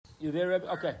You there, Reb?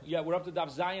 Okay, yeah, we're up to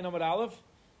Daf Zayin Amud Aleph.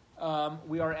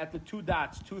 We are at the 2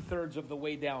 dots, 2/3 of the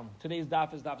way down. Today's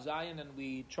Daf is Daf Zayin, and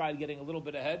we tried getting a little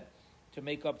bit ahead to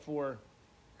make up for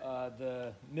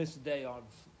the missed day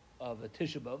of the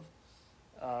Tisha B'Av.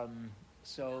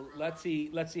 So let's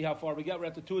see how far we get. We're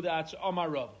at the 2 dots. Omar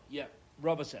Rav. Yeah,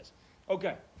 Rava says.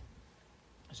 Okay,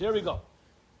 so here we go.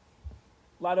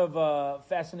 A lot of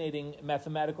fascinating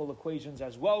mathematical equations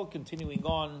as well. Continuing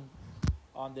on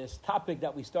this topic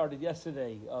that we started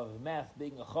yesterday of math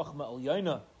being a chachma el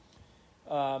yona.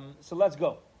 So let's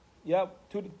go. Yep,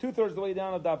 2/3 of the way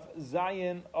down of Daf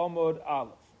Zayin Amud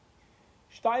Aleph.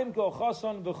 Shtayim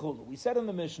kochason v'chulu. We said in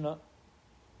the Mishnah,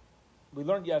 we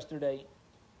learned yesterday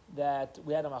that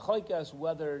we had a machlokes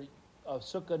whether a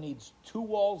sukkah needs 2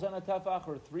 walls and a tefach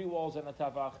or 3 walls and a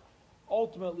tefach.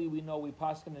 Ultimately, we know we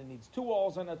paskin it needs 2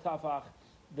 walls and a tefach.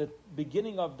 The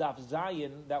beginning of Daf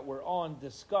Zayin that we're on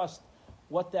discussed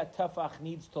what that tefach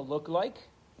needs to look like.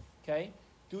 Okay,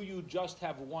 do you just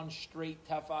have one straight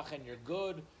tefach and you're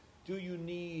good? Do you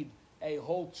need a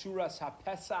whole tzuras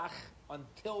hapesach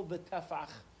until the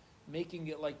tefach, making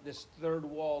it like this third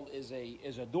wall is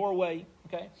a doorway?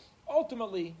 Okay,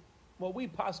 ultimately, what we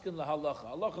paskin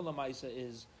halacha lemaisa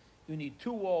is you need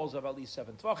 2 walls of at least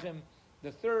 7 tefachim.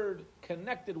 The third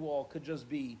connected wall could just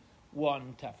be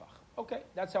 1 tefach. Okay,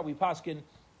 that's how we paskin.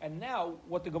 And now,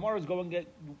 what the Gemara is going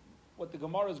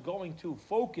to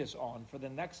focus on for the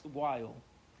next while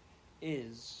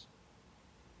is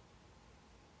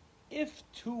if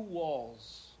 2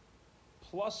 walls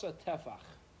plus a tefach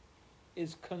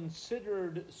is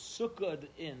considered sukkad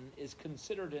is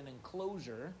considered an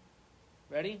enclosure.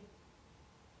 Ready?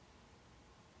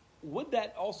 Would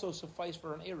that also suffice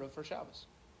for an Eruv for Shabbos?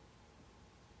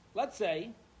 Let's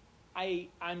say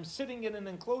I'm sitting in an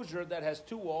enclosure that has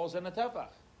 2 walls and a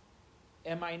tefach.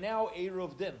 Am I now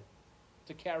Eruv din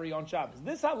to carry on Shabbos?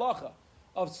 This halacha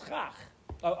of schach,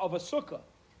 of a sukkah,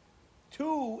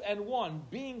 2 and 1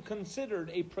 being considered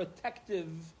a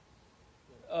protective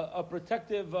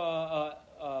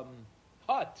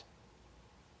hut.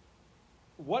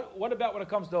 What about when it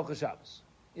comes to Hilchos Shabbos?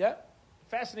 Yeah,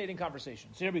 fascinating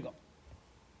conversation. So here we go.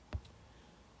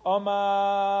 Omar,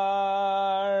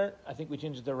 I think we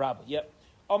changed it to Rabbah. Yep.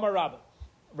 Omar Rabbah.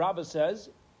 Rabbah says,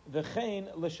 V'chein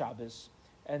l'Shabbos.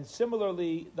 And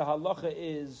similarly, the halacha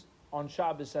is on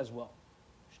Shabbos as well.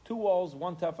 2 walls,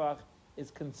 1 tefach is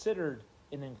considered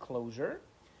an enclosure.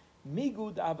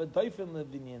 Migu da'avadayfin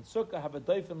le'vinyan sukkah,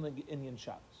 havadayfin le'inyan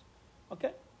Shabbos.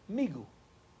 Okay? Migu.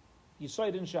 You say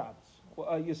it in Shabbos.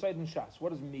 You say it in Shas.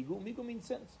 What does migu? Migu means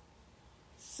since.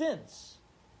 Since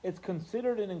it's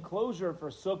considered an enclosure for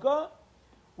sukkah,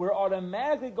 we're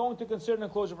automatically going to consider an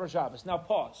enclosure for Shabbos. Now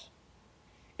pause.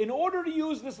 In order to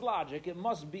use this logic, it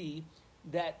must be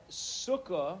that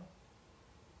sukkah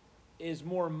is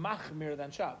more machmir than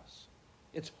Shabbos.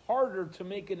 It's harder to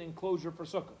make an enclosure for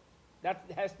sukkah. That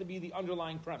has to be the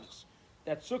underlying premise.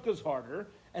 That sukkah is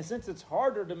harder, and since it's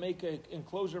harder to make an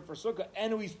enclosure for sukkah,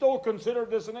 and we still consider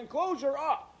this an enclosure,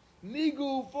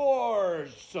 migu for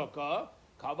sukkah,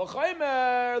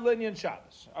 kavachaymer linyan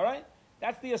Shabbos. All right,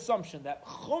 that's the assumption that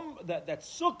that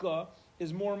sukkah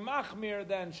is more machmir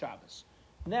than Shabbos.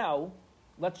 Now,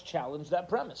 let's challenge that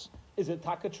premise. Is it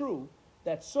taka true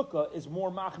that sukkah is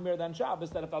more machmir than Shabbos?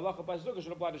 That if Allah applies to sukkah,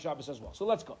 should apply to Shabbos as well. So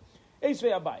let's go.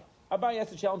 Eisvei Abai. Abai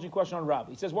asked a challenging question on Rabbi.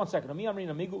 He says, 1 second.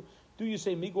 Do you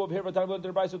say migu of here?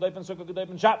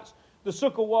 Shabbos? The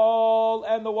sukkah wall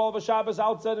and the wall of a Shabbos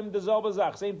outside him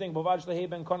dezel. Same thing.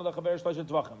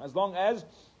 As long as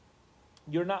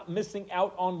you're not missing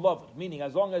out on love, meaning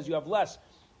as long as you have less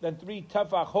than 3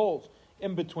 tefach holes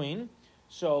in between.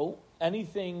 So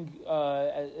anything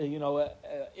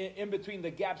in between the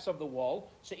gaps of the wall.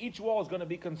 So each wall is going to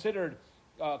be considered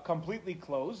completely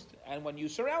closed. And when you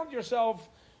surround yourself,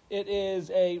 it is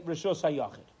a rishos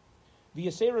hayachid.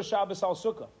 V'yasera Shabbos al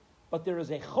sukkah. But there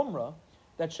is a chumrah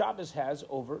that Shabbos has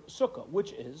over sukkah,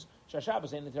 which is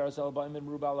Shabbos ein neteras el ba'im and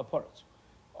merubah al haparos.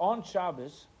 On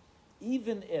Shabbos,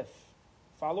 even if,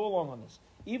 follow along on this,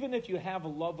 even if you have a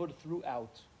lavud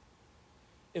throughout,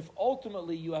 if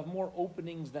ultimately you have more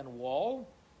openings than wall,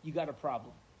 you got a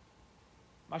problem.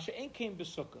 Masha ain't came to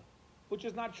sukkah, which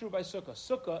is not true by sukkah.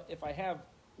 Sukkah, if I have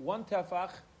 1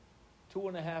 tefach,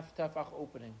 2.5 tefach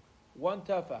opening, 1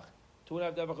 tefach,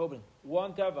 2.5 tefach opening,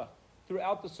 1 tefach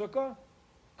throughout the sukkah,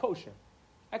 kosher.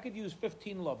 I could use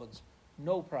 15 lavuds,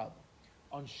 no problem.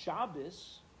 On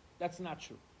Shabbos, that's not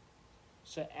true.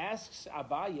 So asks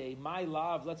Abaye, my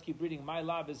lav, let's keep reading, my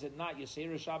lav, is it not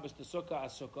Yisera Shabbos to sukkah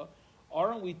as sukkah?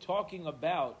 Aren't we talking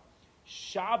about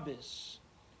Shabbos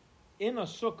in a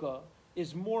sukkah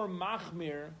is more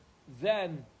machmir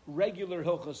than regular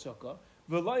Hilchos Sukkah?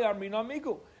 V'lo yamrina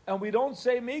migu. And we don't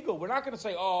say migu. We're not going to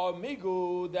say, oh,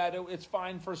 migu, that it's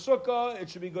fine for Sukkah, it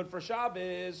should be good for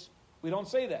Shabbos. We don't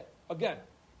say that. Again,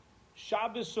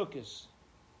 Shabbos Sukkos.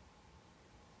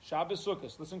 Shabbos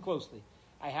Sukkos. Listen closely.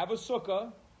 I have a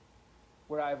Sukkah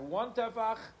where I have one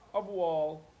tefach of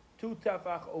wall, two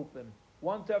tefach open.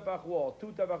 One tefach wall,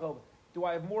 two tefach open. Do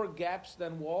I have more gaps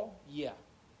than wall? Yeah.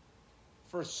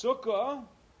 For Sukkah,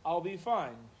 I'll be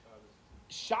fine.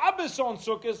 Shabbos on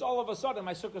Sukkot, all of a sudden,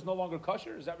 my Sukkah is no longer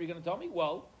kosher? Is that what you're going to tell me?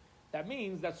 Well, that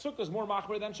means that Sukkah is more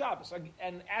machmir than Shabbos.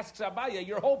 And asks Abaya,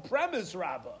 your whole premise,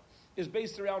 Rabbah, is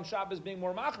based around Shabbos being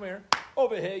more machmir.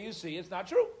 Over here, you see, it's not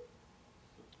true.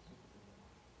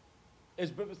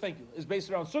 Thank you. It's based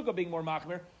around Sukkah being more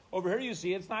machmir. Over here, you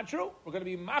see, it's not true. We're going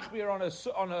to be machmir on a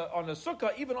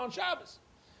Sukkah, even on Shabbos.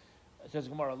 It says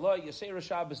Gemara, La Yisera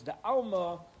Shabbos the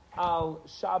Alma al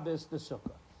Shabbos the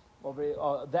Sukkah. What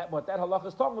that halacha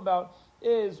is talking about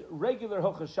is regular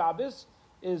Hilchos Shabbos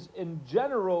is in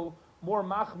general more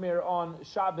machmir on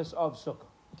Shabbos of Sukkah.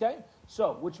 Okay,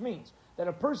 so which means that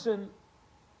a person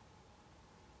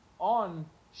on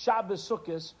Shabbos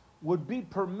Sukkos would be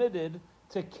permitted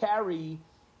to carry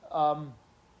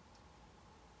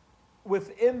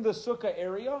within the Sukkah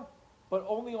area, but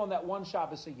only on that one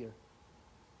Shabbos a year.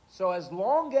 So as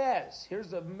long as,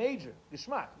 here's a major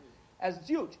geschmack, as it's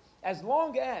huge, as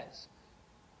long as,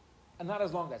 and not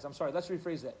as long as, I'm sorry, let's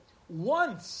rephrase that.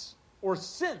 Once or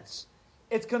since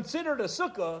it's considered a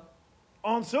sukkah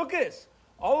on sukkahs,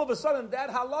 all of a sudden that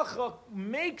halacha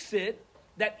makes it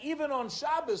that even on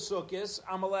Shabbos sukkahs,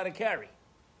 I'm allowed to carry.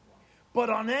 But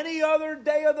on any other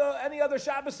day of any other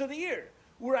Shabbos of the year,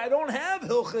 where I don't have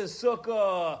hilchas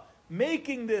sukkah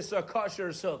making this a kosher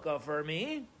sukkah for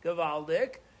me,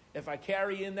 gavaldik, if I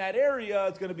carry in that area,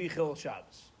 it's going to be chil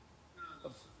Shabbos.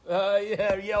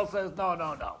 Yeah, Yale says no.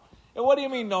 And what do you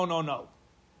mean no? No.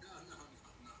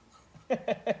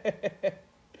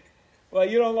 Well,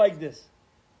 you don't like this.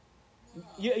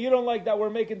 You don't like that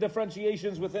we're making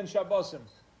differentiations within Shabbosim.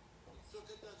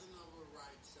 Sukkah doesn't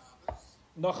override Shabbos.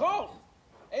 Nachon.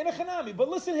 Ain't a chanami. But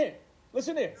listen here. It's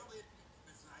not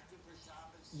good for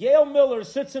Shabbos. Yale Miller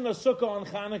sits in a sukkah on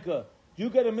Hanukkah. You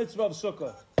get a mitzvah of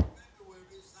sukkah. We're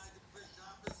decided for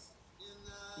Shabbos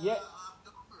in Yeah.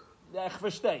 October. Ich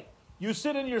verstehe. You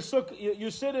sit in your sukkah. You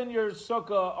sit in your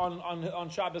sukkah on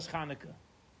Shabbos Hanukkah.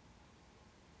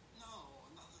 No,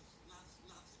 not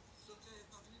Sukkah has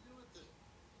nothing to do with it.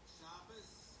 Shabbos,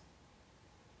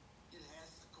 it has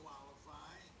to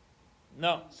qualify.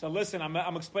 No. So listen,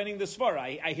 I'm explaining the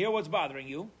svara. I hear what's bothering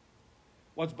you.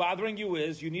 What's bothering you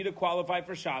is you need to qualify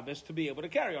for Shabbos to be able to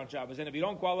carry on Shabbos. And if you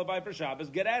don't qualify for Shabbos,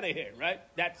 get out of here, right?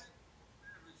 That's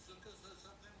Sukkah says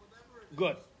something, whatever it is.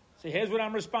 good. So here's what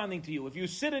I'm responding to you. If you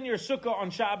sit in your sukkah on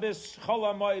Shabbos, Shabbos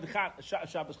Chol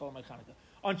HaMoed Chanukah,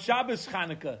 on Shabbos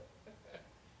Chanukah,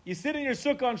 you sit in your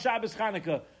sukkah on Shabbos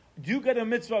Chanukah, do you get a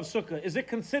mitzvah of sukkah? Is it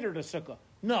considered a sukkah?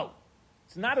 No.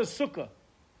 It's not a sukkah.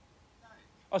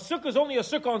 A sukkah is only a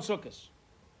sukkah on sukkahs.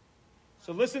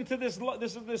 So listen to this.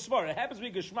 This is this svara. It happens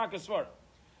to be Geshmak svara.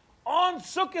 On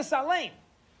sukkahs alein,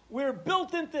 we're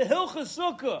built into Hilchas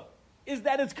Sukkah is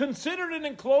that it's considered an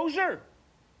enclosure.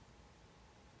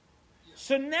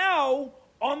 So now,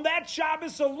 on that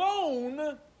Shabbos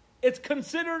alone, it's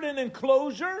considered an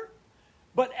enclosure.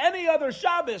 But any other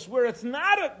Shabbos where it's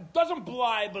not doesn't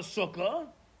blibe a sukkah,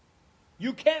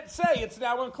 you can't say it's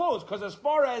now enclosed. Because as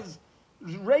far as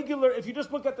regular, if you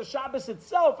just look at the Shabbos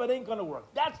itself, it ain't going to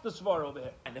work. That's the svara over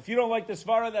here. And if you don't like the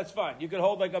svara, that's fine. You can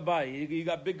hold like a bay. You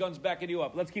got big guns backing you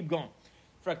up. Let's keep going.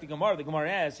 The Gemara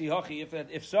asks,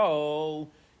 if so,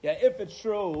 yeah, if it's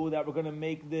true that we're going to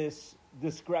make this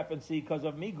discrepancy because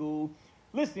of migu,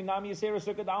 listening Nam Yisera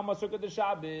Sukkah Da'alma Sukkah the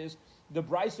Shabbos, the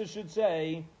Brisa should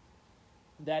say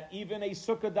that even a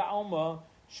Sukkah Da'alma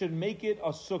should make it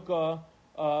a Sukkah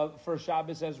for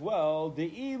Shabbos as well. The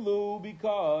ilu,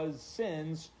 because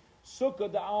since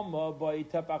Sukkah Da'alma by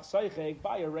Tefach Seichek,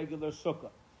 by a regular Sukkah,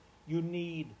 you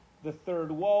need the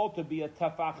third wall to be a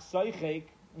Tefach Seichek.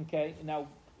 Okay, now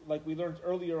like we learned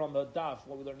earlier on the daf,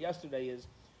 what we learned yesterday is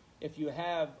if you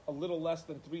have a little less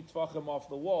than 3 tefachim off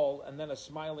the wall and then a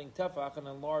smiling tefach, an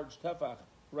enlarged tefach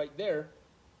right there,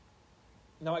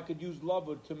 now I could use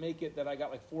lavud to make it that I got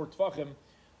like 4 tefachim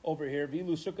over here.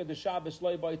 Vilu sukkah de Shabbos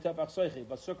loy by tefach seichik.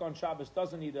 But sukkah on Shabbos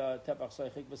doesn't need a tefach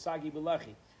seichik. V'sagi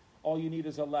b'lechi. All you need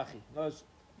is a lechi. Now,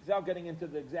 without getting into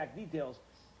the exact details,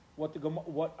 what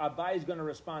Abai is going to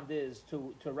respond is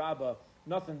to Rabbah,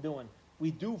 nothing doing. We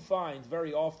do find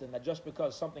very often that just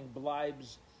because something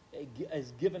blibes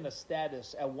is given a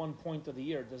status at one point of the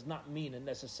year does not mean it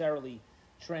necessarily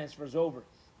transfers over.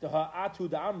 The ha'atu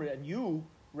da'amri, and you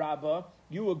Rabba,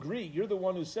 you agree. You're the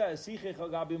one who says, Sichech al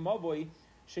gabi mavoi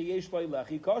sheyesh loy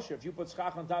lechi kosher. If you put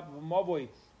schach on top of a mavoi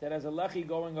that has a lechi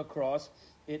going across,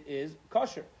 it is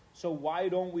kosher. So why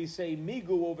don't we say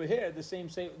migu over here?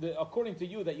 According to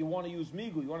you, that you want to use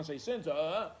migu, you want to say sin.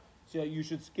 So you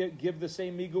should give the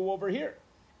same migu over here,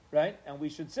 right? And we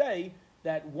should say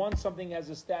that once something has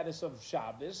a status of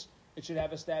Shabbos, it should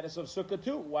have a status of Sukkah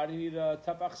too. Why do you need a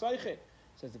Tafach Seiche?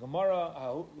 Says the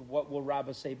Gemara, what will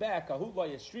Rabbah say back?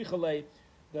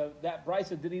 That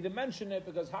Brisa didn't even mention it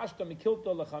because Hashta Mikilta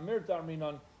Lechamirta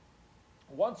Arminon.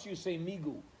 Once you say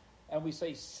Migu, and we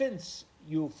say since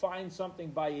you find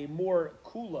something by a more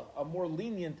kula, a more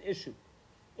lenient issue,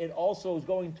 it also is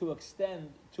going to extend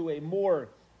to a more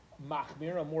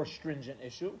machmir, a more stringent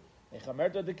issue.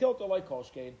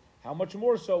 How much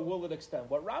more so will it extend?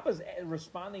 What Rabbah's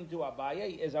responding to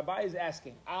Abaye is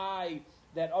asking,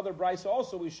 that other Brisa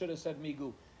also we should have said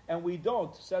migu, and we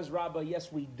don't. Says Rabbah,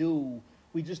 yes we do.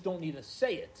 We just don't need to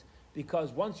say it,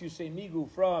 because once you say migu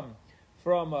from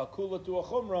a kula to a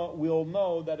chumrah, we'll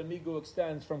know that a migu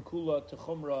extends from kula to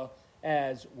chumrah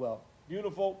as well.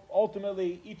 Beautiful.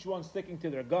 Ultimately, each one's sticking to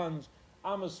their guns.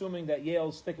 I'm assuming that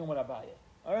Yale's sticking with Abaye.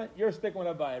 All right, you're sticking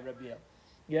with Abaye, Rabbi Yale.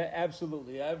 Yeah,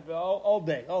 absolutely. All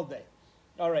day.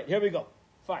 All right, here we go.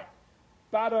 Fine.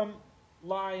 Bottom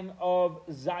line of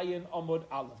Zayin Amud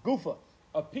Aleph. Gufa,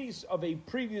 a piece of a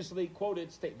previously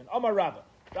quoted statement. Amar Rabbah.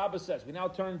 Rabbah says, we now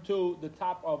turn to the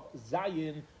top of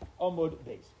Zayin Amud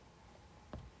Beis.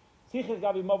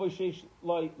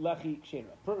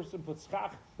 Person puts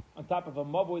schach on top of a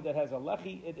mavoi that has a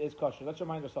lechi, it is kosher. Let's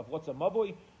remind ourselves, what's a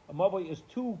mavoi? A mavoi is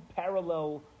two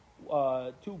parallel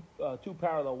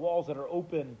walls that are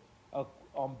open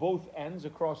on both ends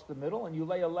across the middle, and you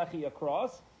lay a lechi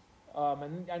across,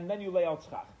 and then you lay out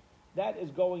schach. That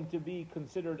is going to be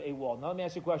considered a wall. Now let me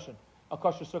ask you a question. A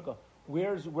kosher sukkah,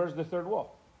 where's the third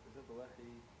wall? Is it the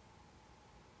lechi?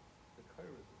 The kair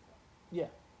is the top. Yeah.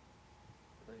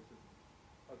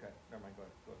 Okay, never mind. Go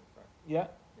ahead. Sorry. Yeah.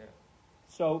 Yeah.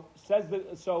 So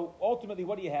ultimately,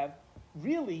 what do you have?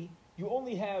 Really, you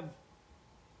only have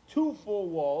two full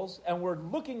walls, and we're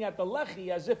looking at the lechi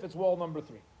as if it's wall number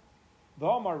 3.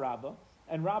 V'amar Rabbah,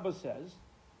 and Rabbah says,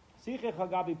 "Sichech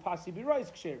hagabi pasi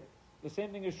b'rais ksherim." The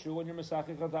same thing is true when you're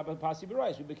mesachik hagabi pasi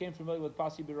b'rais. We became familiar with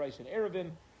pasi b'rais in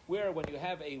Erevin, where when you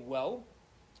have a well,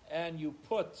 and you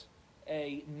put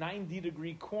a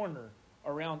 90-degree corner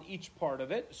around each part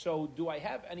of it. So do I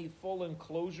have any full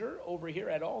enclosure over here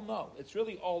at all? No. It's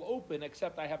really all open,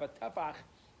 except I have a tefach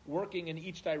working in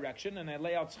each direction, and I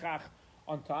lay out schach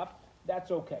on top.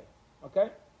 That's okay. Okay?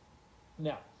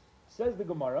 Now, says the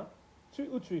Gemara,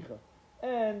 utricha,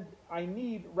 and I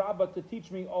need Rabbah to teach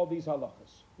me all these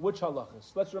halachas. Which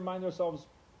halachas? Let's remind ourselves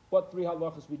what 3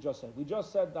 halachas we just said. We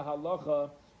just said the halacha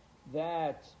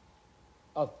that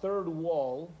a third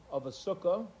wall of a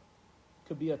sukkah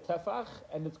could be a tefach,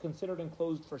 and it's considered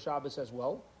enclosed for Shabbos as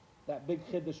well. That big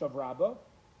chiddush of Rabbah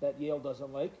that Yale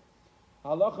doesn't like.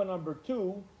 Halacha number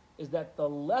 2 is that the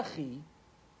lechi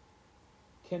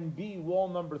can be wall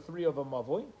number 3 of a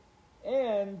mavoi,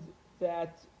 and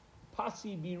that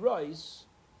pasi birais,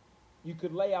 you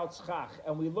could lay out schach,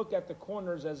 and we look at the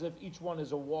corners as if each one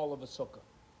is a wall of a sukkah.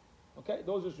 Okay,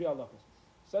 those are 3 halachas.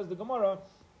 Says the Gemara,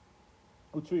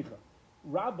 utricha.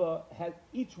 Rabbah has,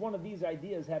 each one of these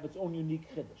ideas have its own unique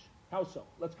chiddush. How so?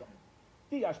 Let's go.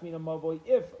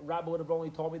 If Rabbah would have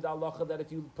only told me the halacha that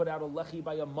if you put out a lechi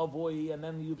by a mavoi and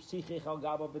then you psichich al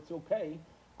gabav, it's okay,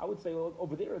 I would say, well,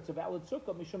 over there it's a valid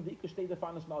sukkah. Mishum dikashtei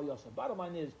defanas mal yasa. Bottom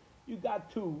line is, you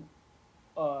got 2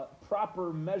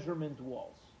 proper measurement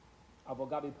walls.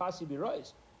 Avogabi pasi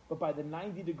birais. But by the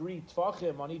 90-degree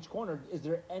tvachim on each corner, is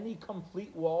there any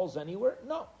complete walls anywhere?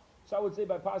 No. So I would say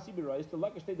by pasi birais, the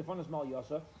lekashtei defanas mal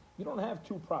yasa, you don't have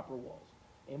 2 proper walls.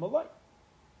 Emalai.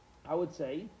 I would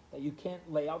say that you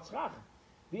can't lay out schach.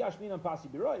 V'ashmin on pasi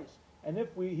birais. And if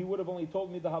he would have only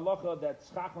told me the halacha that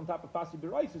schach on top of pasi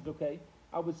birais is okay,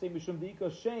 I would say mishum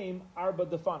deika shame arba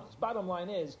defanas. Bottom line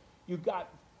is, you got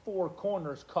 4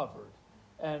 corners covered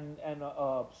and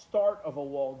a start of a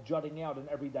wall jutting out in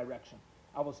every direction.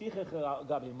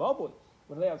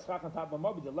 When lay out schach on top of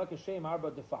mabui, the leka shame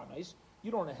arba defanas,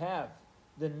 you don't have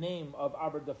the name of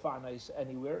arba defanas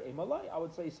anywhere. Emalai, I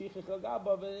would say sichich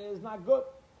gabav is not good.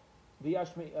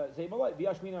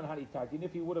 V'yashmin on haritartin.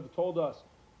 If he would have told us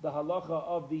the halacha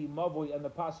of the mavoi and the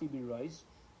pasi birais,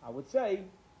 I would say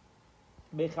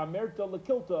mechamerta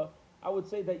lekilta. I would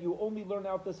say that you only learn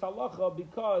out this halacha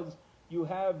because you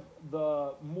have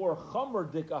the more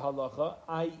chamer dika halacha,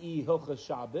 i.e. hilchas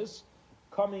Shabbos,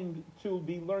 coming to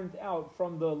be learned out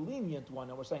from the lenient one.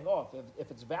 And we're saying,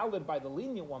 if it's valid by the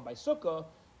lenient one, by sukkah,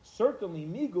 Certainly,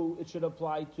 migu, it should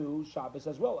apply to Shabbos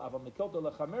as well.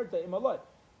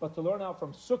 But to learn out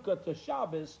from Sukkah to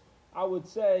Shabbos, I would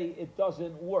say it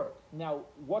doesn't work. Now,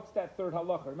 what's that third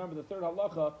halacha? Remember, the third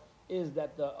halacha is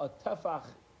that a tefach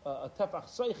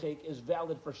seichek is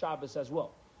valid for Shabbos as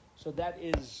well. So that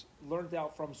is learned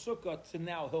out from Sukkah to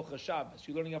now Hilcha Shabbos.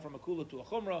 You're learning out from a Kula to a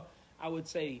Chumrah. I would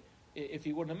say, if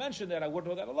he wouldn't have mentioned that, I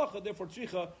wouldn't know that halacha. Therefore,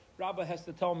 Tzricha, Rabbah has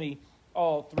to tell me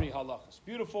all three halachas.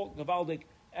 Beautiful, Gavaldik,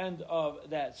 end of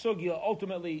that Sugya,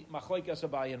 ultimately, Machlekes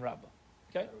Abaye and Rabbah.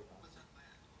 Okay?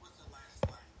 What's the last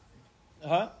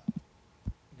line?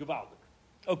 Gavaldik.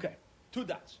 Okay, 2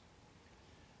 dots.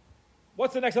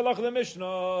 What's the next halacha of the Mishnah?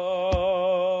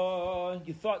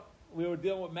 You thought we were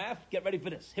dealing with math? Get ready for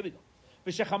this. Here we go.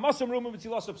 We're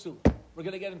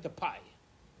going to get into pi.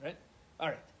 Right? All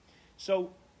right.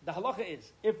 So the halacha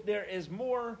is, if there is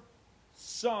more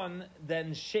sun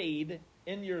than shade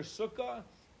in your sukkah,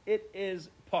 it is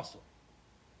puzzle.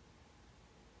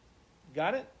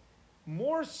 Got it?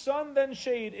 More sun than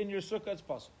shade in your sukkah, it's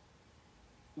puzzle.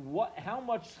 How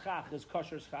much schach is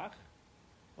kosher schach?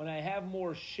 When I have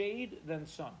more shade than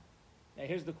sun. Now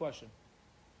here's the question.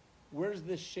 Where's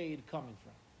this shade coming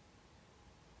from?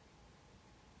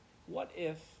 What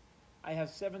if I have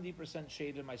 70%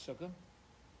 shade in my sukkah,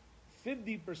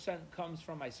 50% comes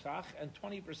from my schach, and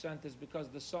 20% is because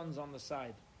the sun's on the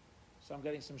side. So I'm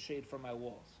getting some shade from my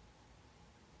walls.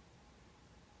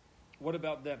 What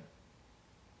about them?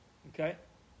 Okay?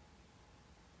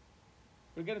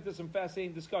 We're getting into some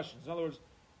fascinating discussions. In other words,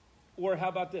 or how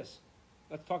about this?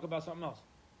 Let's talk about something else.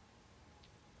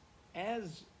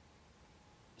 As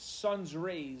sun's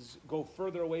rays go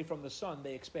further away from the sun,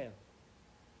 they expand.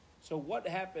 So what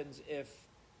happens if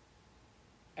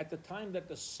at the time that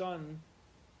the sun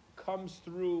comes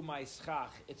through my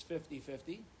schach, it's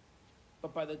 50-50,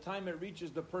 but by the time it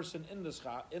reaches the person in the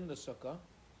schach, in the sukkah,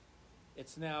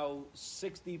 it's now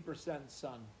 60%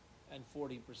 sun and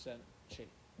 40% shade.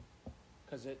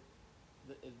 Because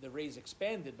the rays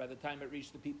expanded by the time it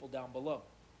reached the people down below.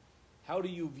 How do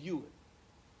you view it?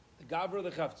 The Gavra,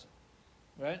 the Chavtza.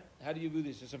 Right? How do you view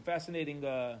this? There's some fascinating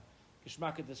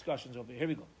Geshmaka discussions over here. Here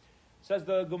we go. Says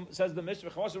the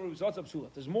Mishnah,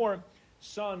 there's more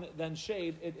sun than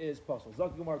shade, it is puzzle. You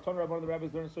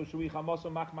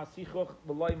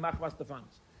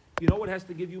know what has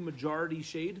to give you majority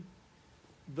shade?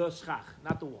 The schach,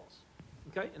 not the walls.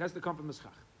 Okay? It has to come from the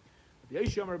schach. The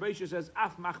Rabbi says,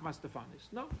 af machmas stefanis.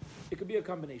 No, it could be a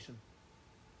combination.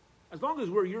 As long as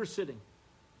where you're sitting,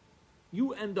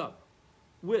 you end up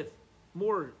with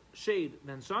more shade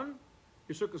than sun,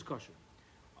 your sukkah is kosher.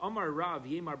 Amar Rav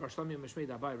Yemar Bashlamim Meshmei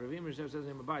Dabai. Rav Yemar says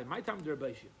in Abai, my time to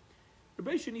Rabbi Shia.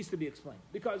 Rabbi Shia needs to be explained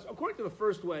because according to the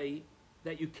first way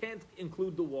that you can't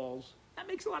include the walls, that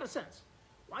makes a lot of sense.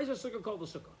 Why is a sukkah called a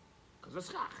sukkah? Because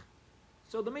it's schach.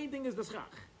 So the main thing is the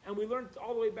schach, and we learned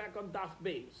all the way back on Daf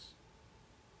Beis.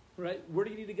 Right? Where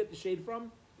do you need to get the shade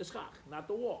from? The schach, not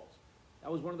the walls.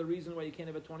 That was one of the reasons why you can't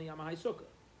have a 20 Yamahai sukkah.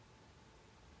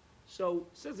 So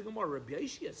says the Gemara, Rabbi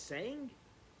Shia is saying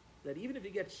that even if you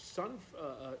get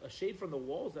a shade from the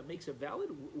walls that makes it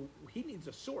valid, he needs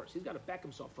a source. He's got to back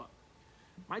himself up.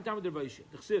 My time with Rabbi Shia,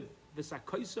 D'chsiv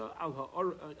v'sakaisa al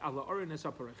ha'aron es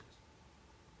ha'pareches,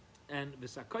 and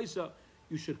v'sakaisa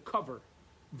you should cover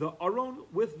the aron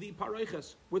with the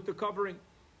pareches, with the covering.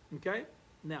 Okay.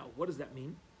 Now, what does that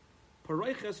mean?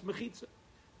 Pareches mechitza.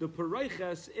 The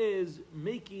pareches is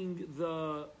making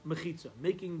the mechitza,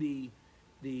 making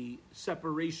the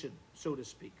separation, so to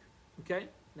speak. Okay?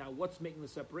 Now, what's making the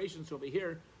separation? So over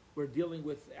here, we're dealing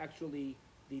with actually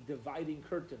the dividing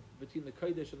curtain between the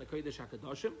Kodesh and the Kodesh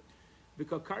HaKadoshim.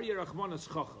 Because Karya Rachmana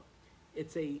Schacha.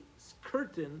 It's a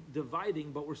curtain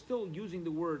dividing, but we're still using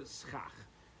the word schach.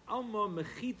 Alma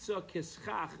mechitza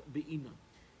keschach be'ina.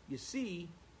 You see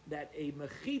that a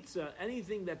mechitza,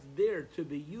 anything that's there to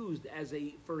be used as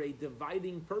for a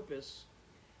dividing purpose,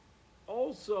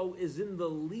 also is in the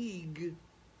league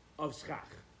of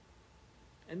schach.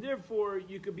 And therefore,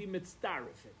 you could be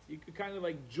mitzdarif it. You could kind of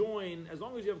like join, as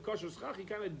long as you have kosher schach, you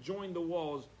kind of join the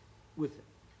walls with it.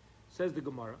 Says the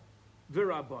Gemara,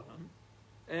 v'Rabbanan,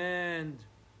 and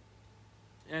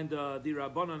the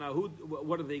Rabbanan, now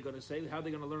what are they going to say? How are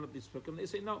they going to learn up these psukim? They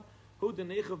say, no, hu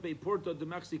denechav be'porta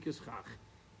demachsi kischach.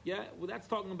 Yeah, well, that's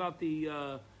talking about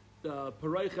the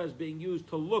pareichas being used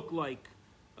to look like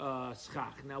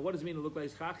schach. Now, what does it mean to look like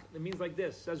schach? It means like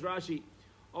this. Says Rashi,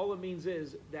 all it means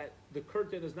is that the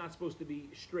curtain is not supposed to be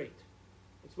straight.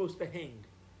 It's supposed to hang.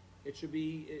 It should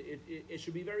be it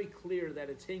should be very clear that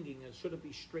it's hanging and it shouldn't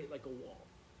be straight like a wall.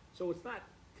 So it's not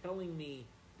telling me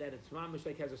that it's mamish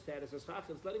like has a status as schach.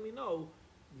 It's letting me know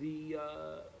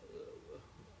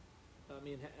I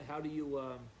mean, how do you?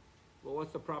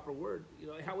 What's the proper word?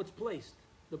 How it's placed.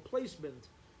 The placement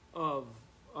of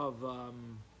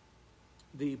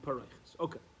the pareiches.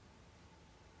 Okay.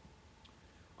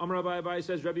 Amar Rabbi Abai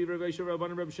says, Rabbi Ravesha,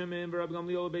 Rabban, Rabbi Shimon, Rabbi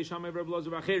Gamliel, Rabbi Shammai, Rabbi Lazar,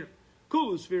 Acher.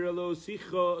 Kulu sfira lo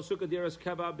sicha sukkah diras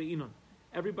keva beinon.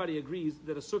 Everybody agrees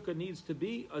that a sukkah needs to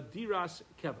be a diras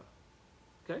keva.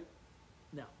 Okay?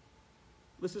 Now,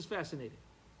 this is fascinating.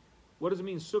 What does it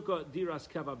mean, sukkah diras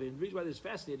keva beinon? The reason why this is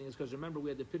fascinating is because remember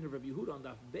we had the opinion of Rabbi Yehuda on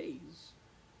Daf Beis,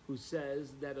 who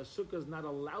says that a sukkah is not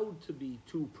allowed to be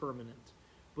too permanent.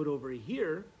 But over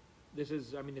here, this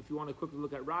is, I mean, if you want to quickly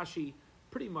look at Rashi,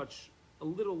 pretty much a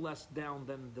little less down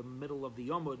than the middle of the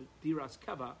Yomud, Diras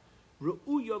Keva,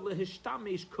 Re'uya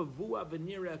lehishtamesh kavua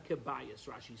v'nira kebayis,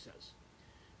 Rashi says.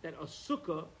 That a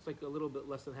sukkah, it's like a little bit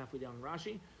less than halfway down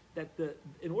Rashi, that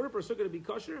in order for a sukkah to be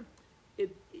kosher,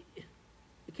 it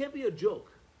can't be a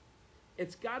joke.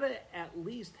 It's got to at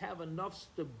least have enough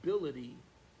stability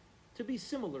to be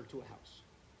similar to a house.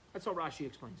 That's how Rashi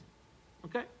explains it.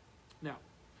 Okay? Now,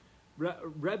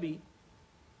 Rebbe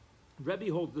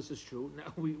holds this is true.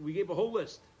 Now, we gave a whole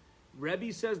list.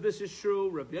 Rebbe says this is true.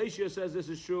 Rabbi Yeshua says this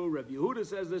is true. Rabbi Yehuda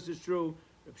says this is true.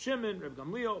 Rabbi Shimon, Rabbi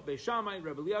Gamliel, Beis Shammai,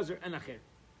 Rabbi Eliezer, and Acher.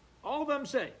 All of them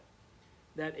say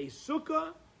that a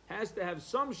sukkah has to have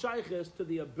some shaykhis to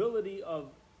the ability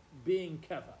of being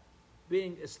keva,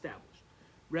 being established.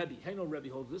 Rebbe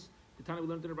holds this. The time we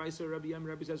learned in the Brisa,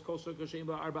 Rebbe says, "Kol sukkah she'en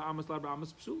ba arba amas la arba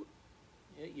amas psula."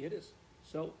 Yeah, you hear this.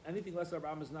 So anything less than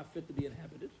arba amas is not fit to be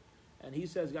inhabited. And he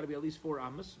says it's got to be at least 4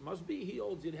 amas. Must be. He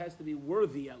holds it has to be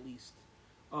worthy at least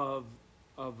of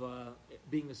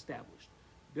being established.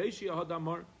 Beishia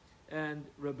hadamar, and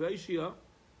Rabbi Shia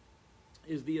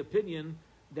is the opinion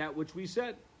that which we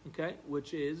said, okay,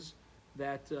 which is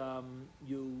that the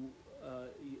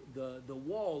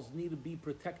walls need to be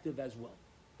protective as well.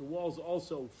 The walls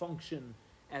also function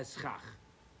as chach.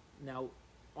 Now,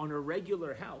 on a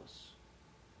regular house,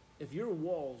 if your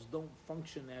walls don't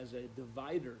function as a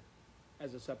divider,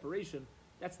 as a separation,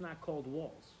 that's not called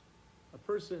walls. A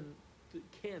person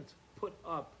can't put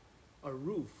up a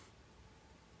roof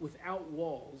without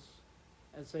walls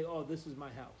and say, oh, this is my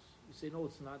house. You say, no,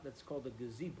 it's not. That's called a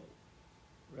gazebo,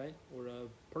 right? Or a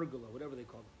pergola, whatever they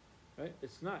call it, right?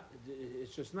 It's not.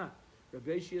 It's just not.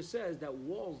 Rabbi Shia says that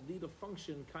walls need a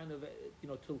function kind of,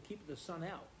 to keep the sun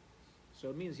out. So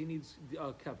it means he needs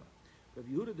keva. Rabbi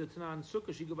Yehuda the Tanan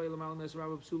Sukkah Shigavay Lamal Nes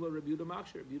Rabbi Psula Rabbi Yehuda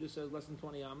Makshir. Rabbi Yehuda says less than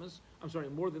 20 amas.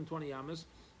 More than 20 amas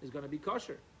is going to be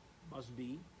kosher. Must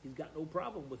be. He's got no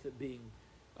problem with it being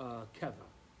keva.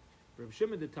 Rabbi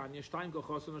Shimon the Tanya Shtaim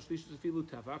Gochos and Ashlishus Filu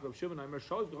Tefach. Rabbi Shimon Aimer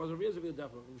Shalosh Gochos and Riaz Filu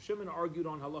Tefach. Rabbi Shimon argued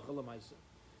on halacha lemaisa.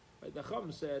 Right? The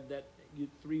Chum said that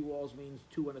 3 walls means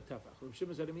 2 and a tefach. Rabbi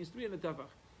Shimon said it means 3 and a tefach.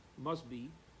 Must be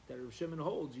that Rabbi Shimon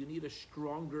holds you need a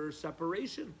stronger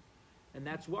separation. And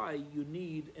that's why you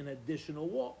need an additional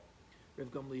wall.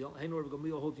 Rav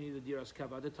Gamliel holds you need a diras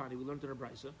kava. At the time we learned in a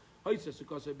brisa. A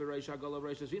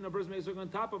person makes on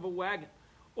top of a wagon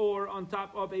or on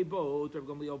top of a boat. Rav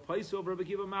Gamliel place over Rabbi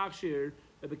Kiva machshir.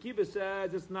 Rabbi Kiva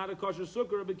says it's not a kosher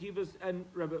sukkah. Rabbi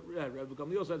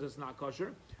Gamliel says it's not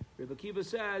kosher. Rabbi Kiva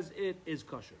says it is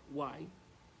kosher. Why?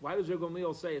 Why does Rabbi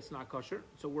Gamliel say it's not kosher?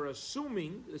 So we're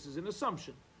assuming, this is an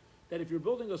assumption, that if you're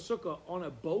building a sukkah on a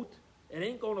boat, it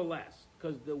ain't going to last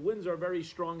because the winds are very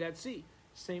strong at sea.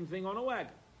 Same thing on a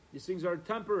wagon. These things are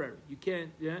temporary. You can't,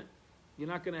 you're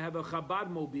not going to have a Chabad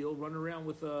mobile run around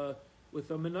with a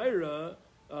menorah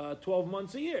 12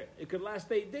 months a year. It could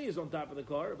last 8 days on top of the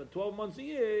car, but 12 months a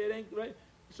year, it ain't, right?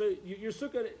 So your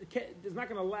sukkah is not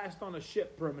going to last on a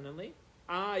ship permanently.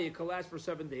 It could last for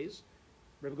 7 days.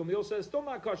 Rabbi Gamliel says still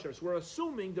not kosher. So we're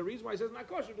assuming the reason why he says not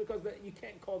kosher is because you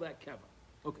can't call that keva.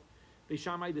 Okay. Beis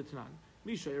Shammai did Tanan. A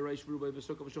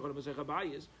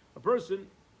person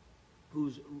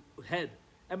whose head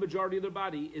and majority of their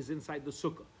body is inside the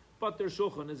sukkah, but their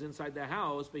shulchan is inside the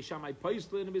house. Beis Shammai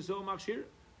paislin and Beis machshir.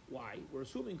 Why? We're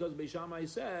assuming because Beis Shammai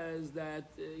says that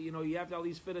you have to at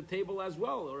least fit a table as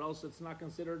well, or else it's not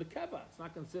considered a keva. It's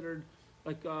not considered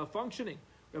like functioning.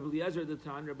 Rabbi Eliezer at the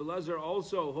time. Rabbi Eliezer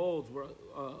also holds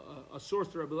a source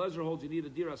to Rabbi Eliezer holds you need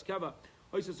a diras keva.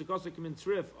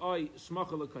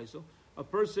 A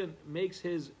person makes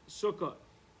his sukkah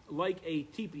like a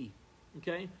teepee,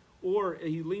 okay, or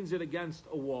he leans it against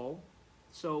a wall.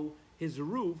 So his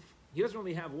roof, he doesn't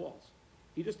really have walls.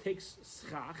 He just takes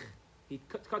schach, he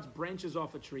cuts branches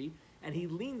off a tree, and he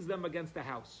leans them against the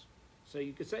house. So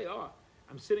you could say,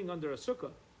 I'm sitting under a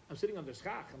sukkah, I'm sitting under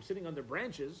schach, I'm sitting under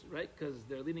branches, right, because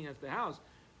they're leaning against the house.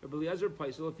 Rabbi Eliezer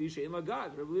paisel if you in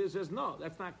lagad. Rabbi Eliezer says, no,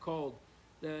 that's not called,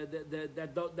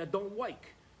 that don't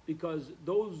wike, because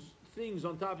those things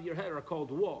on top of your head are called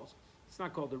walls. It's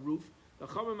not called a roof. The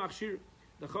Chum Machshir,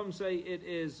 the Chum say it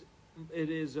is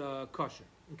kosher.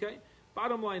 Okay.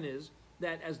 Bottom line is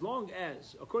that as long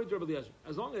as, according to Rabbi Eliezer,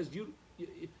 as long as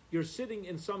you're sitting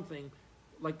in something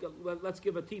like let's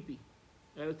give a teepee.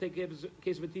 Let's take a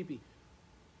case of a teepee.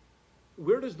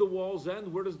 Where does the walls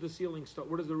end? Where does the ceiling start?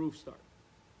 Where does the roof start?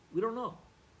 We don't know.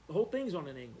 The whole thing's on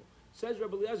an angle. Says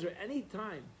Rabbi Eliezer,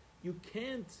 anytime you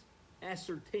can't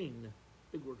ascertain,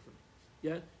 big word for me,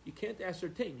 yeah, you can't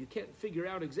ascertain, you can't figure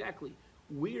out exactly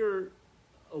where,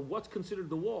 what's considered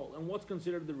the wall and what's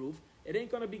considered the roof, it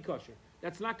ain't going to be kosher.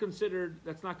 That's not considered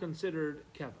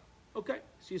keva. Okay,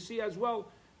 so you see as well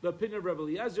the opinion of Rabbi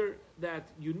Eliezer that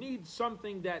you need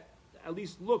something that at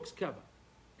least looks keva.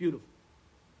 Beautiful.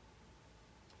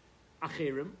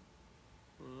 Acherim.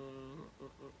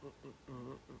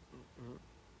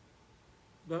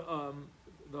 The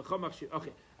chamachshir.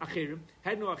 Okay. Acherim.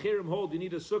 Had no acherim hold. You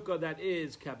need a sukkah that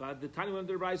is keva. The tiny one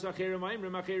that writes acherim.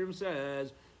 Acherim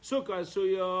says sukkah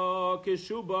suya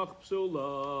kishubach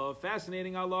psula.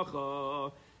 Fascinating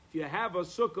halacha. If you have a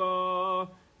sukkah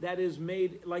that is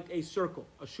made like a circle,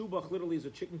 a shubach literally is a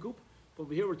chicken coop. But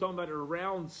over here we're talking about a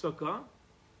round sukkah,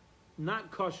 not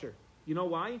kosher. You know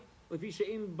why?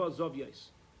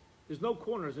 There's no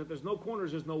corners. If there's no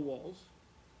corners, there's no walls.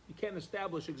 You can't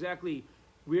establish exactly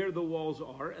where the walls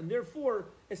are, and therefore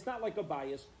it's not like a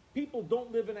bias. People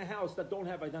don't live in a house that don't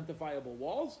have identifiable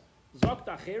walls. Zakt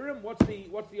acherim.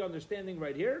 What's the understanding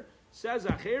right here? Says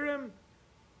acherim.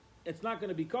 It's not going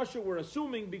to be kosher. We're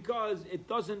assuming because it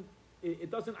doesn't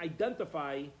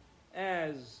identify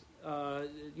as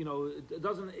it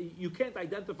doesn't. You can't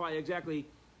identify exactly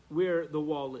where the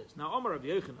wall is. Now, Amar Rav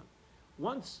Yochanan.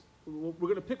 Once we're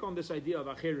going to pick on this idea of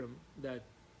acherim that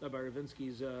Rabbi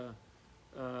Ravinsky's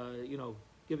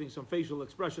giving some facial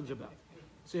expressions about.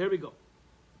 So here we go.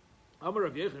 Amar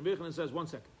Rav Yochanan says, 1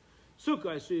 second.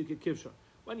 Sukkah asuyik kivshon.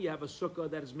 When you have a sukkah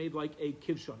that is made like a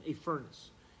kivshon, a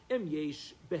furnace.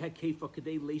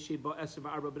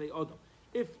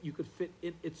 If you could fit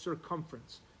in its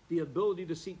circumference, the ability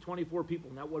to seat 24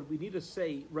 people. Now, what we need to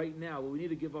say right now, what we need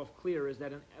to give off clear is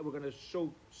that we're going to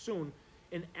show soon,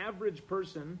 an average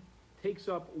person takes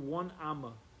up 1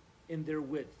 amma in their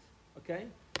width. Okay?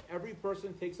 Every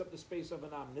person takes up the space of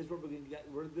an amma. This is where we're going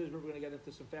to get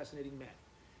into some fascinating math.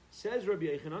 Says Rabbi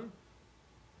Yochanan,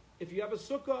 if you have a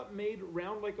sukkah made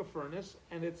round like a furnace,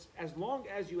 and it's as long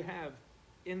as you have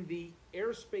in the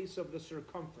airspace of the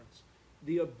circumference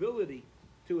the ability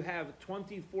to have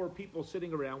 24 people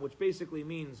sitting around, which basically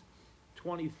means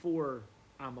 24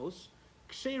 amos,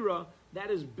 kshera, that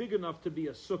is big enough to be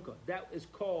a sukkah. That is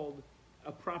called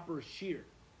a proper shear.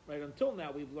 Right? Until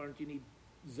now, we've learned you need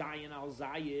zayin al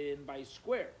zayin by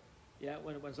square. Yeah,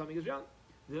 when something is round.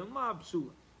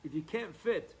 If you can't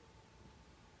fit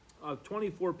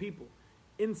 24 people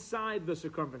inside the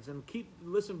circumference, and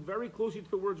listen very closely to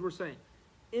the words we're saying,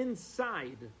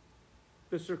 inside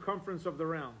the circumference of the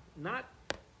round, not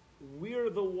where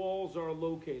the walls are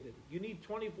located. You need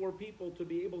 24 people to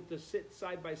be able to sit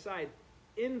side by side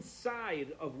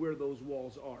inside of where those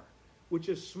walls are, which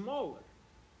is smaller,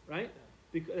 right?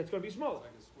 Because it's going to be smaller. It's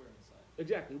like a square inside.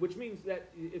 Exactly, which means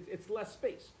that it's less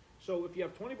space. So if you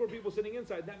have 24 people sitting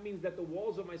inside, that means that the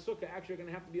walls of my sukkah actually are going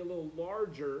to have to be a little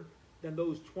larger than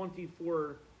those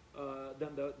 24,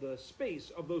 than the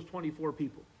space of those 24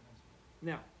 people.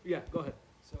 Now, yeah, go ahead.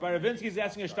 So Baravinsky is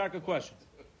asking a starker question.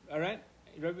 All right?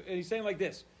 He's saying like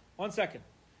this. 1 second.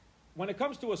 When it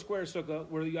comes to a square sukkah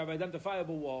where you have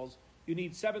identifiable walls, you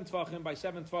need 7 tvachim by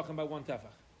 7 tvachim by 1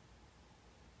 tefach.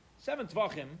 7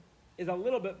 tvachim is a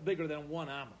little bit bigger than 1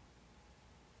 amma.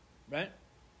 Right?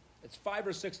 It's 5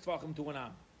 or 6 tvachim to 1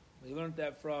 amma. We learned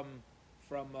that from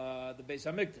the Beis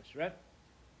Hamikdash, right?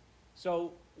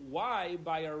 So why,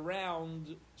 by a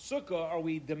round sukkah, are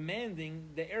we demanding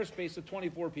the airspace of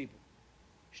 24 people?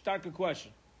 Starker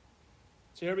question.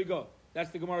 So here we go. That's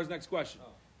the Gemara's next question.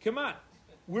 Come on.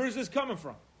 Where is this coming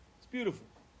from? It's beautiful.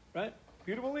 Right?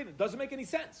 Beautiful leader. Doesn't make any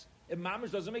sense. It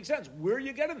mamish doesn't make sense. Where are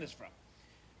you getting this from?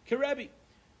 Kerebi.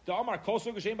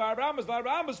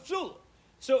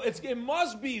 So it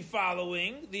must be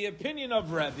following the opinion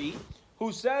of Rebbe,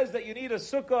 who says that you need a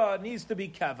sukkah, needs to be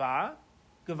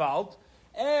gevalt,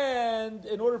 and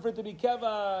in order for it to be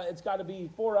keva, it's got to be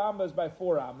 4 ammas by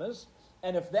 4 ammas.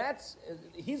 And if that's,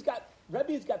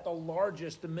 Rebbe's got the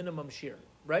largest, the minimum shear,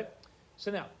 right?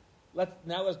 So now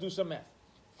let's do some math.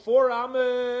 4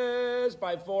 ammas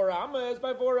by 4 ammas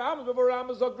by 4 ammas by 4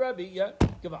 ammas, Zok Rebbe, yeah,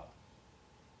 gevalt.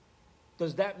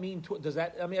 Does that mean,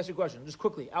 let me ask you a question, just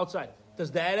quickly, outside.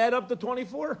 Does that add up to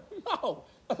 24? No,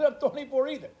 doesn't add up to 24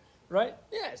 either, right?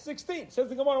 Yeah, 16. Says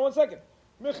the Gemara, 1 second.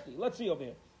 Michti, let's see over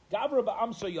here. Gabra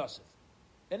ba'amsa Yosef.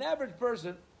 An average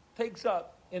person takes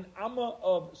up an amma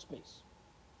of space.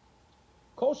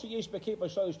 Kol sheyesh bekefa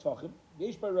shalish tvachim,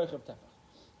 yesh b'reichav tefach.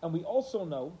 And we also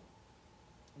know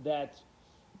that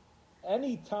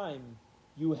any time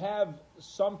you have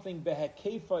something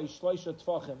behekefa shloisha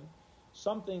tvachim,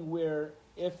 something where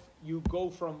if you go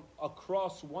from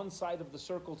across one side of the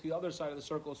circle to the other side of the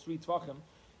circle, 3 tvachim,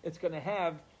 it's going to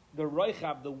have the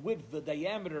reichav, the width, the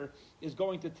diameter is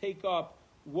going to take up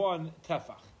 1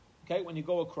 tefach. Okay, when you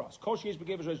go across. So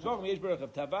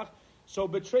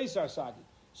betreisar sagi.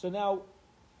 So now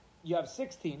you have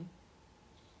 16.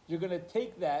 You're going to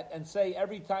take that and say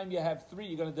every time you have 3,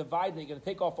 you're going to divide that. You're going to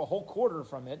take off a whole quarter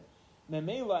from it.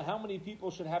 Memela, how many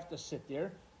people should have to sit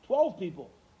there? 12 people,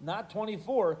 not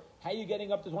 24. How are you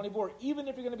getting up to 24? Even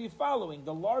if you're going to be following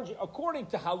the larger, according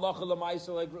to halacha lemaisa,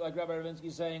 like Rabbi Ravinsky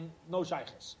is saying, no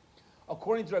shaykhis.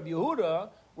 According to Rabbi Yehuda,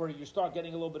 where you start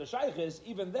getting a little bit of shaykhis,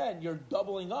 even then you're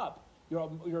doubling up.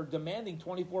 You're demanding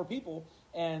 24 people,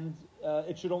 and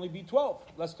it should only be 12.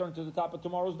 Let's turn to the top of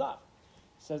tomorrow's daf.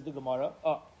 Says the Gemara.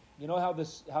 You know how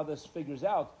this figures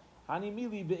out? Hani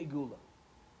mili be'igula.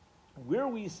 Where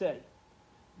we say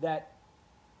that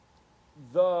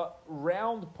the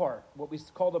round part, what we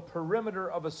call the perimeter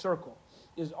of a circle,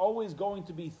 is always going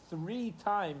to be 3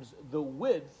 times the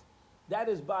width, that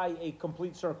is by a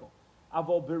complete circle.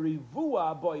 Avol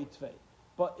berivua boitvei.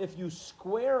 But if you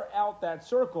square out that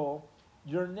circle,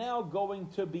 you're now going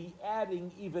to be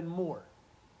adding even more.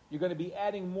 You're going to be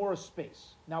adding more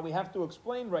space. Now we have to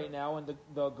explain right now, and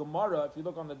the Gemara, if you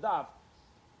look on the daf,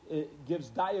 it gives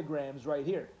diagrams right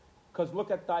here. Because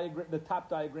look at the top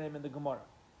diagram in the Gemara.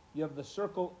 You have the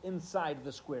circle inside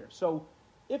the square. So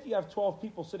if you have 12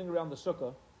 people sitting around the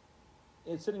sukkah,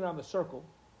 sitting around the circle,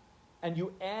 and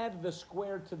you add the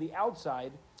square to the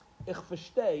outside, ich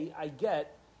verstehe, I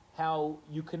get how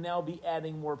you can now be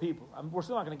adding more people. We're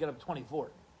still not going to get up to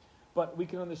 24. But we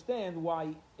can understand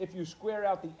why if you square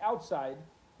out the outside,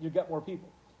 you get more people.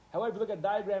 However, if you look at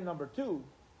diagram number 2,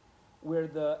 where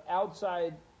the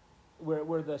outside,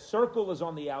 where the circle is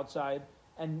on the outside,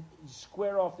 and you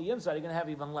square off the inside, you're going to have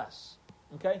even less.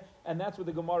 Okay? And that's what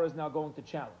the Gemara is now going to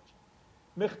challenge.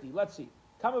 Michti, let's see.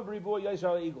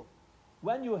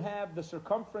 When you have the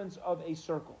circumference of a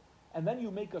circle, and then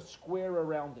you make a square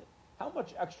around it, how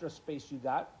much extra space you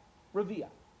got? Revia.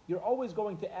 You're always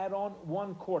going to add on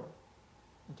 1/4.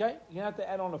 Okay? You have to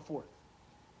add on 1/4.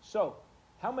 So,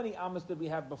 how many amas did we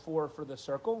have before for the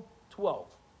circle? 12.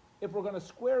 If we're going to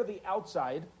square the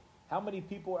outside, how many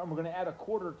people, and we're going to add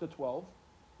 1/4 to 12,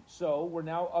 so we're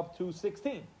now up to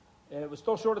 16. And it was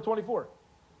still short of 24.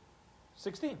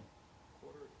 16.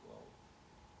 Quarter 12.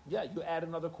 Yeah, you add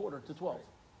another 1/4 to 12.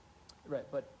 Right,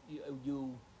 but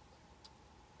you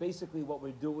basically what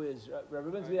we do is,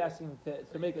 everyone's be asking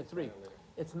to make it 3.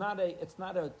 It's not a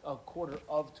 1/4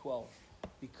 of 12,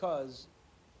 because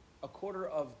 1/4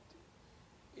 of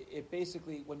it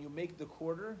basically, when you make the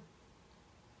quarter,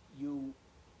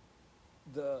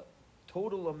 the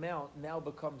total amount now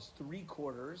becomes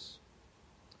 3/4.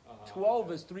 12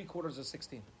 okay. is 3/4 of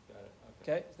 16. Got it.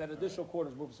 Okay, so that additional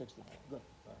quarter is moved to 16. Good,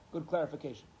 good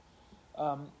clarification.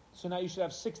 So now you should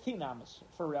have 16 amas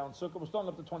for round sukkah. We're starting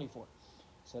up to 24.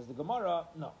 Says the Gemara,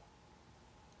 no.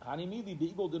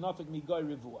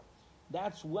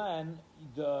 That's when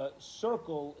the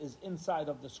circle is inside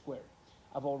of the square.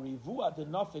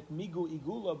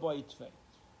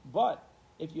 But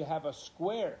if you have a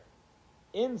square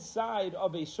inside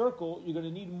of a circle, you're going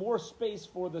to need more space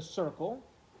for the circle.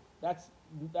 That's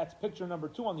picture number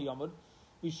 2 on the Yamud.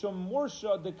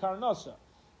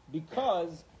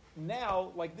 Because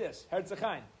now, like this,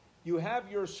 Herzchaim, you have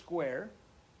your square.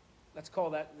 Let's call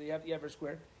that, you have your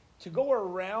square. To go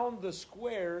around the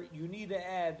square, you need to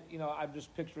add, I'm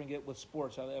just picturing it with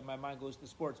sports. My mind goes to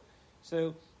sports.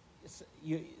 So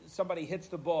somebody hits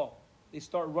the ball. They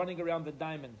start running around the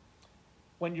diamond.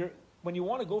 When you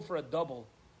want to go for a double,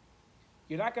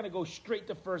 you're not going to go straight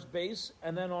to first base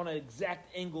and then on an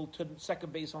exact angle to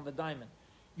second base on the diamond.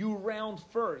 You round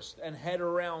first and head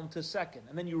around to second.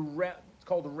 And then it's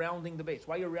called rounding the base.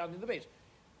 Why are you rounding the base?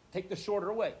 Take the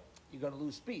shorter way. You're going to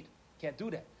lose speed. Can't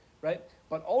do that, right?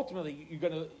 But ultimately,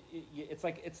 it's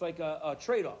like a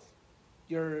trade-off.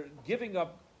 You're giving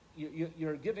up.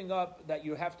 You're giving up that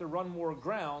you have to run more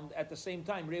ground. At the same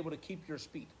time, you're able to keep your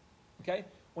speed. Okay.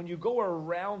 When you go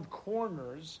around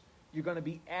corners, you're going to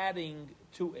be adding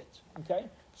to it. Okay.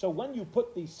 So when you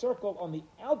put the circle on the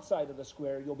outside of the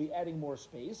square, you'll be adding more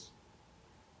space.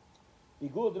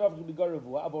 Because you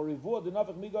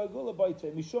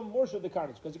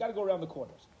got to go around the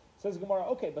corners. Says Gemara,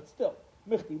 okay, but still,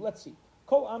 Michti, let's see.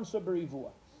 Kol amsa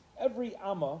berivua. Every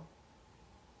amma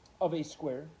of a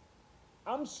square,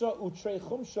 Amsa utrei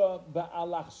chumsha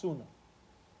ba'alachsuna.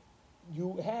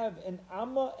 You have an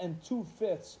amma and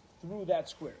 2/5 through that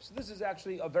square. So this is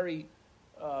actually a very,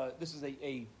 this is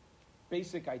a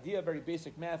basic idea, very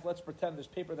basic math. Let's pretend this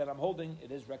paper that I'm holding,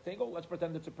 it is rectangle. Let's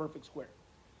pretend it's a perfect square.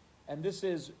 And this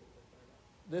is,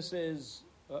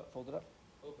 fold it up.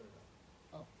 Open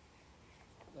it up. Oh,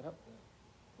 that up? Yeah.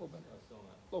 A little better. No, still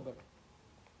not. A little better.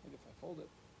 Maybe if I fold it.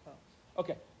 Oh.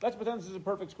 Okay, let's pretend this is a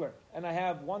perfect square. And I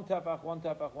have one tefach, one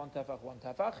tefach, one tefach, one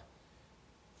tefach.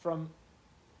 From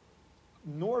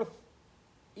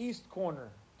northeast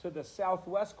corner to the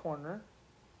southwest corner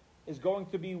is going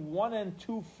to be 1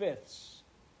 2/5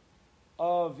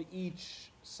 of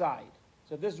each side.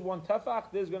 So if this is one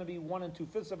tefach, this is going to be 1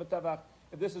 2/5 of a tefach.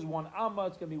 If this is one amma,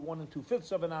 it's going to be 1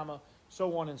 2/5 of an amma,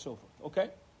 so on and so forth.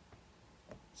 Okay?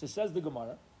 So says the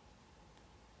Gemara.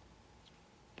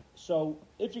 So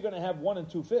if you're going to have 1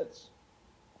 2/5,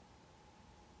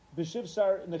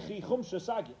 b'shivsar nechi chumsha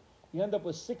sagi, you end up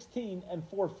with 16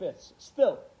 4/5.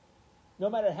 Still, no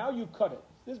matter how you cut it,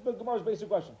 this is Gemara's basic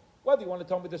question. Whether you want to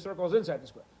tell me the circle is inside the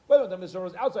square, whether the circle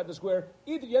is outside the square,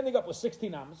 either you're ending up with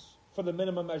 16 amas for the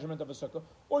minimum measurement of a sukkah,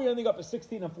 or you're ending up with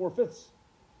 16 4/5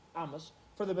 amas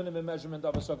for the minimum measurement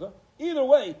of a sukkah. Either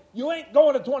way, you ain't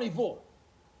going to 24.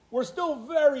 We're still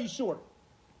very short.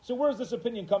 So where's this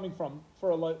opinion coming from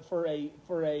for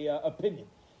a opinion?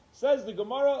 Says the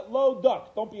Gemara, lo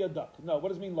duck. Don't be a duck. No, what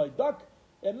does it mean, lo duck?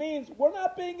 It means we're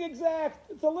not being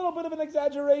exact. It's a little bit of an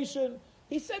exaggeration.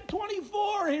 He said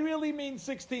 24. He really means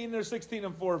 16 or 16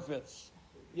 4/5.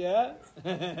 Yeah?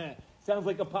 Sounds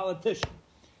like a politician.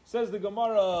 Says the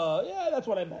Gemara, yeah, that's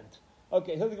what I meant.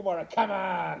 Okay, here's the Gemara. Come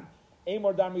on.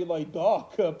 Amor dami lo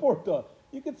duck. Porta.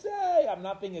 You could say, I'm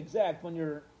not being exact when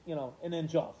you're, an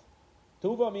inch off.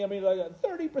 Tuva, I mean, like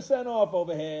 30% off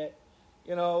over here.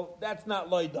 That's not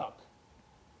loy duck.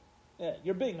 Yeah,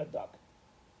 you're being a duck.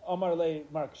 Omar le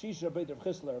Markshisha Beit Rav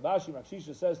Chisler. Rav Ashi,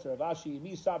 Markshisha says to Rav Ashi,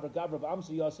 Mi Sabra Gavra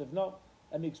Amsi Yosef. No,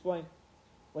 let me explain.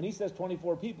 When he says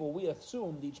 24 people, we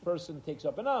assumed each person takes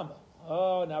up an amma.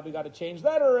 Oh, now we got to change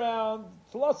that around.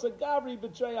 Tlasa Gavri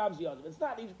B'Trei Amsi Yosef. It's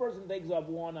not each person takes up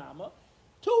one amma.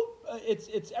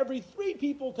 It's every 3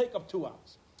 people take up 2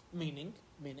 ammas. Meaning,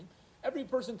 every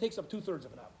person takes up 2/3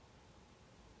 of an amma.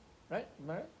 Right? Am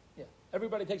I right? Yeah.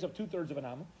 Everybody takes up 2/3 of an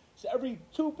amma. So every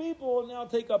 2 people now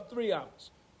take up 3 ammas.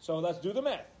 So let's do the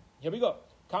math. Here we go.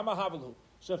 Kama havalu.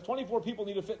 So if 24 people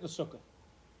need to fit in the sukkah,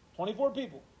 24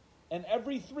 people, and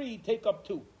every 3 take up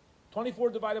 2.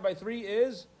 24 divided by 3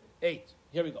 is 8.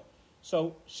 Here we go.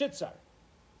 So shitzar.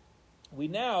 We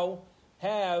now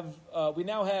have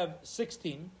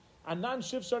 16. Anan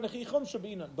shivsar nechichum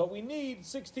shabinan. But we need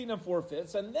 16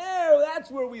 4/5, and that's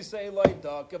where we say like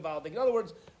duck about. In other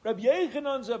words, Rabbi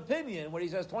Yechanan's opinion, when he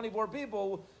says 24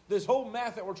 people, this whole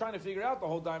math that we're trying to figure out the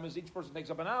whole time is each person takes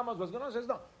up an amma. What's going on? Says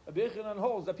no. Rabbi Yechanan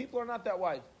holds that people are not that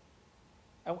wide,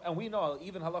 and we know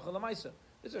even halacha lemaisa.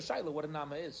 This is a shaila what an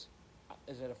amma is.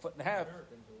 Is it a foot and a half?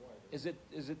 Is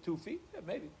it 2 feet? Yeah,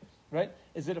 maybe. Right?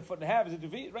 Is it a foot and a half? Is it 2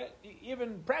 feet? Right?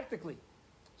 Even practically.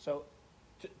 So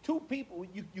 2 people,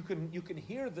 you can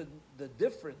hear the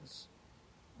difference,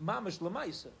 mamish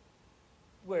lemaisa,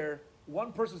 where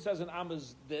one person says an amma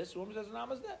is this, one person says an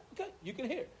amma is that. Okay, you can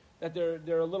hear that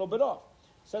they're a little bit off.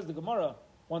 Says the Gemara.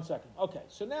 1 second. Okay,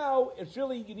 so now it's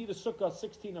really you need a sukkah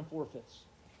 16 4/5.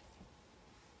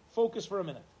 Focus for a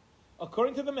minute.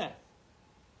 According to the math,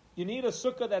 you need a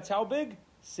sukkah that's how big?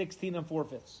 16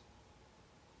 4/5.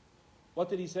 What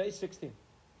did he say? 16.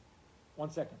 1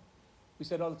 second. We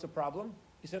said, oh, that's a problem.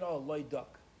 He said, oh, loy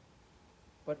duck.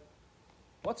 But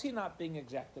what's he not being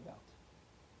exact about?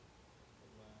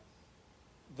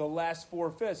 The last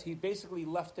 4/5. He basically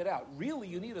left it out. Really,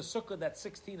 you need a sukkah that's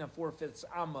 16 4/5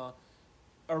 amma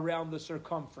around the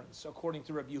circumference, according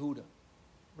to Rabbi Yehuda.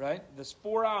 Right? There's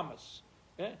 4 ammas.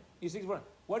 Yeah? He's 6.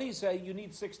 What do you say? You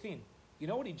need 16. You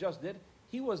know what he just did?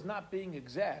 He was not being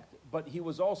exact, but he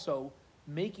was also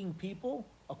making people,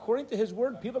 according to his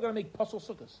word, people are going to make puzzle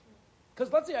sukkahs.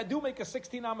 Because let's say I do make a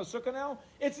 16 amma sukkah now,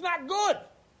 it's not good.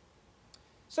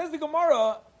 Says the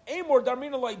Gemara, Amor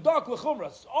darmina like dak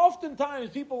lechumras. Oftentimes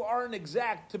people aren't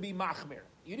exact to be machmir.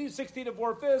 You need 16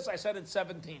 4/5. I said it's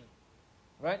 17.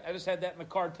 Right? I just had that in the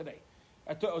car today.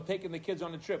 I was taking the kids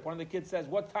on a trip. One of the kids says,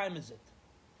 what time is it?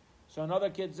 So another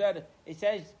kid said, it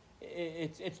says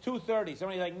it's 2:30.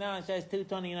 Somebody's like, no, it says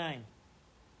 2:29.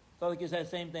 So the kid says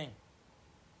the same thing.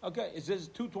 Okay, it says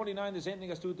 2:29, the same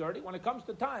thing as 2:30. When it comes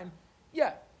to time,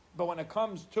 yeah. But when it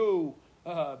comes to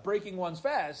breaking one's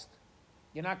fast,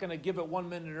 you're not going to give it 1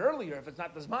 minute earlier if it's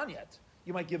not the Zman yet.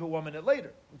 You might give it 1 minute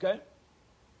later. Okay?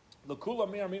 L'kula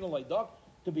mir aminu leidak,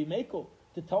 to be mekel,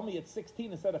 to tell me it's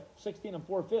 16 instead of 16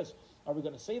 4/5. Are we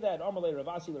going to say that? Amalei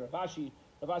Ravasi Ravashi.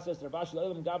 Ravasi says to Ravashi,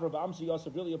 Le'elam Gavra Ba'amsi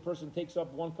Yosef. Really, a person takes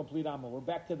up one complete Amma. We're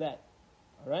back to that.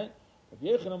 All right. Rabbi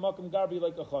Yechanan Makam Garbi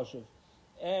like a Choshev.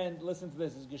 And listen to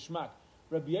this: is Geshmak.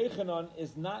 Rabbi Yechanan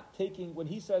is not taking when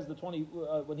he says the 20.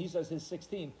 When he says his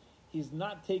 16, he's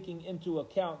not taking into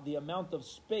account the amount of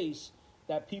space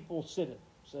that people sit in.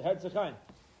 So Herzechaim.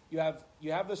 You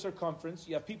have the circumference.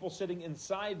 You have people sitting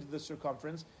inside the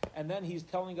circumference, and then he's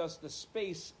telling us the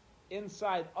space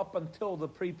inside up until the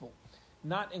people,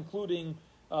 not including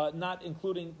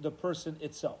the person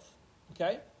itself.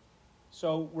 Okay,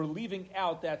 so we're leaving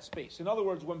out that space. In other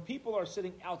words, when people are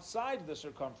sitting outside the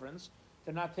circumference,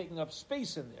 they're not taking up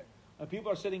space in there. When people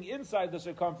are sitting inside the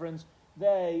circumference,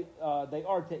 they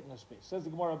are taking up space. Says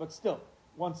the Gemara, but still,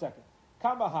 1 second.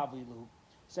 Kama havlilu.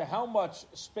 So how much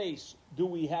space do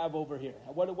we have over here?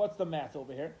 What's the math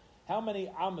over here? How many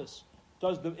amas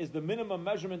is the minimum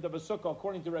measurement of a sukkah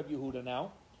according to Rabbi Yehuda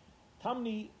now?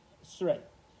 Tamni srei.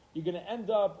 You're going to end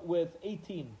up with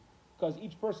 18 because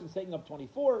each person's taking up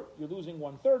 24. You're losing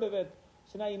 1/3 of it.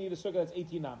 So now you need a sukkah that's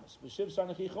 18 amas.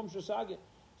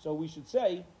 So we should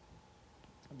say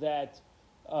that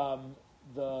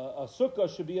the sukkah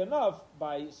should be enough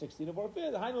by 16 of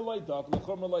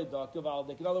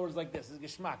 4/5. In other words, like this is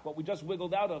geshmak. What we just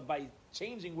wiggled out of by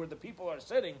changing where the people are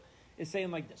sitting is saying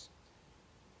like this.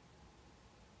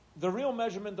 The real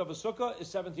measurement of a sukkah is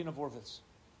 17 of 4/5.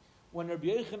 When Rabbi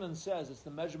Yechanan says it's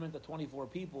the measurement of 24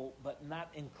 people, but not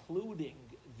including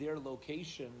their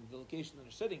location, the location that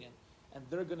they're sitting in, and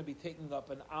they're going to be taking up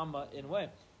an amma in way.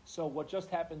 So what just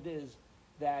happened is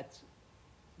that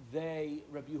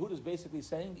Rabbi Yehuda is basically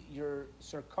saying your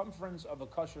circumference of a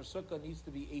kosher sukkah needs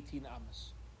to be 18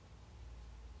 amas.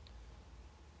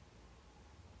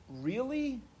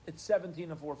 Really, it's 17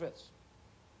 and 4/5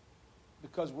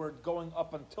 because we're going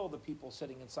up until the people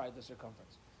sitting inside the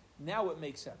circumference. Now it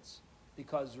makes sense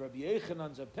because Rabbi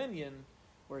Yechanan's opinion,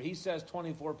 where he says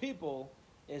 24 people,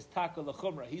 is taka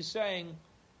l'chumra. He's saying,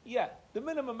 yeah, the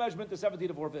minimum measurement is 17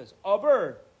 to 4/5. A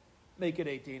bird, make it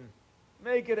 18.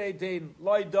 Make it 18.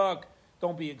 Lie duck,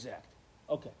 don't be exact.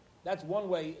 Okay, that's one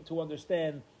way to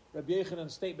understand Rabbi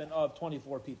Yechanan's statement of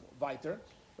 24 people. Weiter.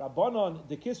 Rabbanon,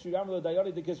 the Kisri, Amr,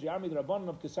 Dayari, the Kisri, Army, the Rabbanon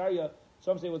of Kesaria,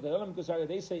 some say with the Elam Kesaria,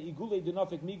 they say, Igule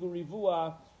dinafik migu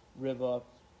rivua riva,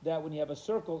 that when you have a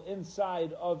circle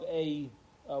inside of a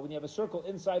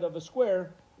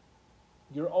square,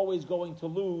 you're always going to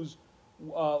lose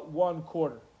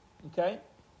 1/4. Okay?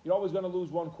 You're always going to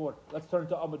lose 1/4. Let's turn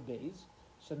to Amud Beis.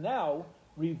 So now,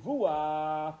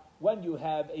 rivua, when you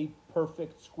have a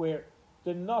perfect square,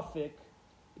 the nafik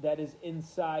that is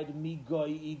inside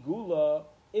migoy igula,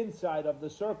 inside of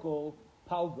the circle,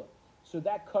 palga. So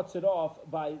that cuts it off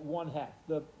by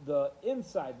 1/2. The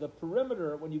inside, the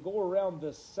perimeter, when you go around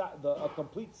a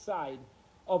complete side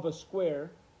of a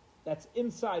square, that's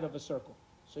inside of a circle.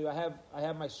 So I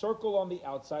have my circle on the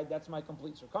outside, that's my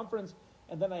complete circumference,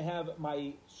 and then I have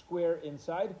my square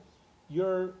inside.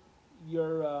 You're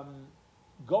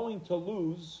going to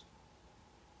lose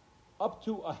up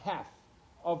to 1/2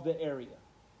 of the area.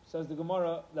 Says the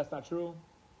Gemara, that's not true.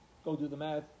 Go do the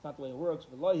math. It's not the way it works.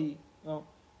 Wallahi, no.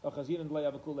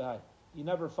 You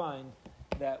never find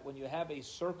that when you have a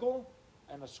circle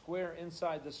and a square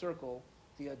inside the circle,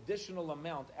 the additional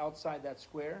amount outside that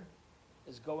square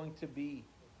is going to be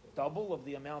double of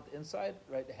the amount inside,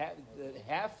 right?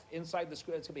 Half inside the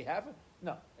square, it's going to be half.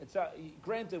 No, it's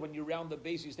granted when you round the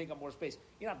base, you take up more space.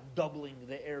 You're not doubling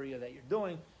the area that you're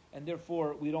doing, and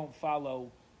therefore we don't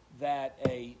follow that.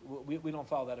 We don't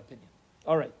follow that opinion.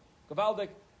 All right,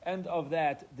 Gavaldik. End of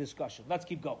that discussion. Let's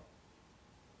keep going.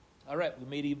 All right, we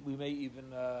may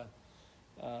even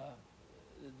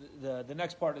the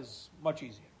next part is much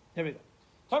easier. Here we go.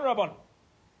 Tan Rabban.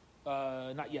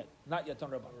 Not yet.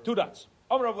 Tan Rabban. 2 dots.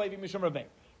 Amar Rav Levi Mishum Rav Meir.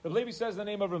 Rav Levi says the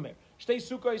name of Rav Meir. Shtei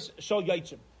sukkos shel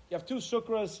yaitzim. You have 2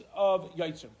 sukkahs of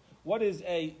yaitzim. What is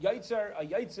a yaitzer? A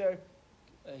yaitzer.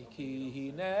 Ki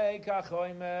hinei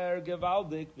kachoimer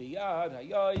gevaldik biyad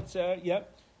hayaitzer.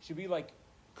 Yep. Should be like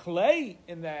clay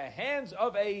in the hands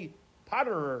of a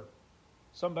potterer,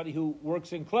 somebody who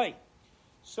works in clay.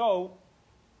 So,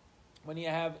 when you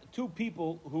have 2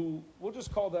 people who, we'll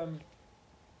just call them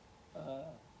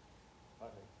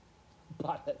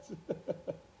potheads.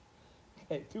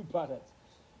 Okay, 2 potheads.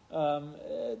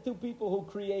 2 people who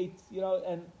create,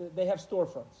 and they have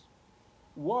storefronts.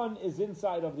 One is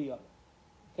inside of the other.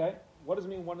 Okay? What does it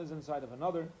mean one is inside of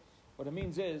another? What it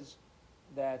means is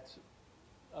that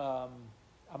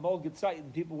Amol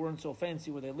Gitzait, people weren't so fancy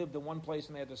where they lived in one place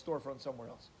and they had a storefront somewhere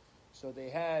else. So they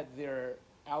had their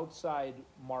outside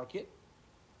market,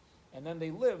 and then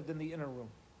they lived in the inner room.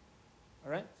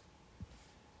 All right?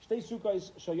 Shtei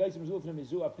sukkahs shayasim zulfnim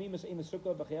mizu apnimis emes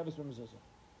sukkah b'chayavis b'mezuzah.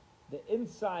 The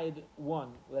inside one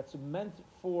that's meant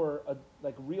for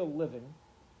like real living,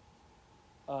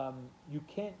 you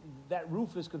can't. That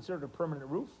roof is considered a permanent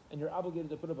roof, and you're obligated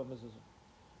to put up a mezuzah.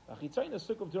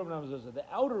 The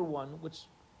outer one, which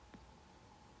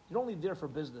you're only there for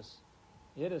business.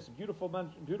 Yeah, it is beautiful,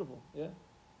 beautiful. Yeah,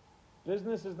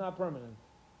 business is not permanent,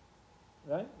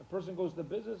 right? A person goes to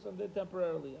business, I'm there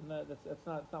temporarily. That's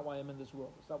not why I'm in this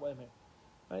world. That's not why I'm here.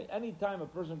 Right? Anytime a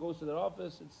person goes to their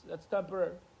office, that's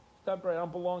temporary. It's temporary. I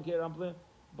don't belong here. I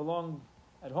belong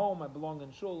at home. I belong in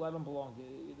shul. I don't belong here.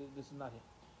 This is not here.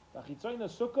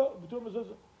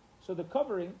 So the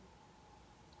covering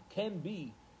can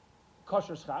be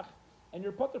kosher schach, and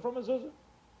you're put there from a zuzah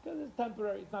because it's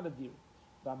temporary. It's not a deer.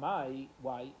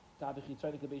 Why? It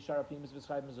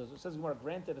says more.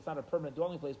 Granted, it's not a permanent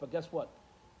dwelling place, but guess what?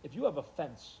 If you have a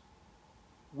fence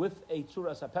with a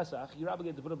tzuras haPesach, you're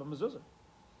obligated to put up a mezuzah,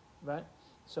 right?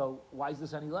 So why is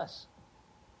this any less?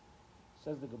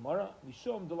 Says the Gemara,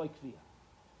 Mishum delay kviya.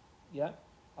 Yeah,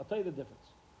 I'll tell you the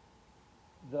difference.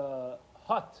 The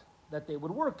hut that they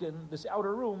would work in, this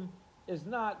outer room, is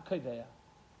not kaiveya.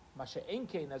 Masha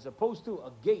enkein, as opposed to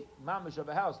a gate, mamish of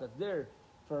a house that's there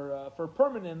for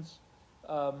permanence.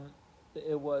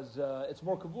 It's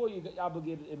more kavua. You get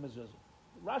obligated in mezuzah.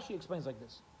 Rashi explains like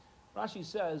this. Rashi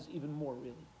says even more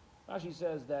really. Rashi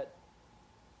says that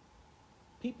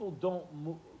people don't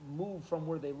move from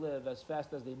where they live as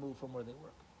fast as they move from where they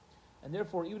work, and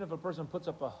therefore, even if a person puts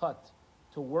up a hut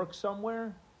to work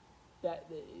somewhere, that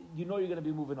you're going to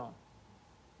be moving on.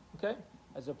 Okay,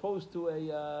 as opposed to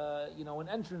an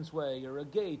entranceway or a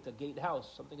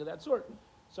gatehouse, something of that sort.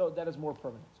 So that is more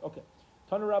permanent. Okay.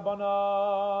 Tanu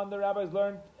Rabbanan, the rabbis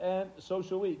learned, and so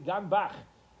shall we. Gan bach,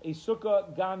 a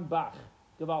sukkah gan bach,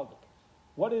 gewaldig.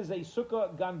 What is a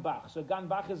sukkah gan bach? So gan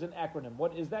bach is an acronym.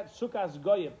 What is that? Sukkah's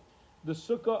goyim, the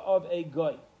sukkah of a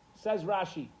goy. Says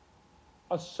Rashi,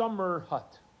 a summer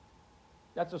hut.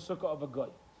 That's a sukkah of a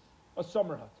goy, a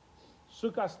summer hut.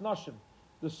 Sukkah's nashim,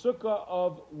 the sukkah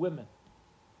of women.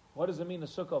 What does it mean, a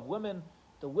sukkah of women?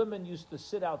 The women used to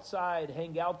sit outside,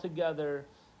 hang out together.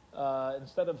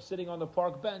 Instead of sitting on the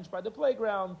park bench by the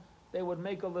playground, they would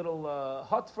make a little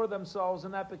hut for themselves,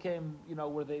 and that became,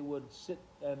 where they would sit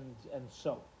and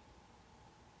sew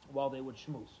while they would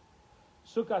shmooze.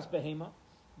 Sukkah's behema,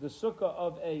 the sukkah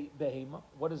of a behema.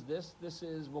 What is this?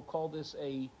 We'll call this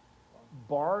a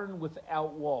barn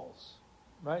without walls,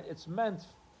 right? It's meant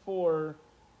for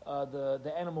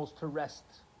the animals to rest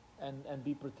and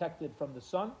be protected from the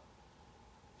sun.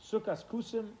 Sukkah's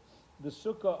kusim, the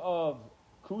sukkah of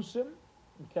kusim,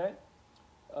 okay,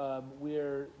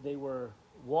 where they were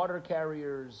water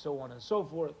carriers, so on and so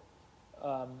forth.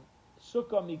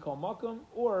 Sukkah mikol makom,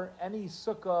 or any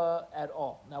sukkah at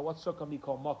all. Now, what's sukkah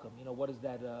mikol makom? What is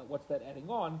that? What's that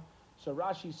adding on? So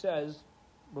Rashi says,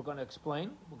 we're going to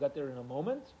explain. We'll get there in a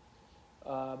moment.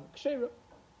 Kshera.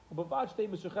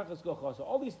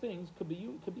 All these things could be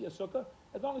a sukkah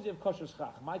as long as you have kosher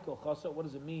schach. Michael chasa, what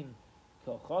does it mean?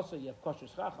 Kol chasa, you have kosher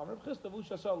schach.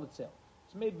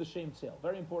 It's made b'shem tzel.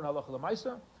 Very important halacha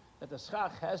l'maisa that the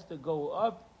schach has to go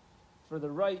up with the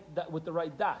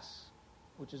right das,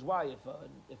 which is why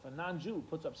if a non-Jew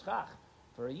puts up schach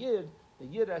for a yid, the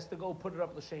yid has to go put it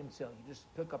up l'shem tzel. You just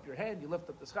pick up your hand, you lift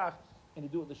up the schach, and you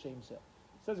do it l'shem tzel.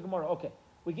 Says the Gemara, okay,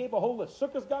 we gave a whole list.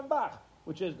 Sukkah's gan bach,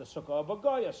 which is the sukkah of a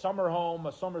guy, a summer home,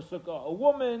 a summer sukkah, a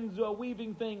woman's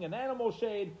weaving thing, an animal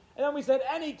shade, and then we said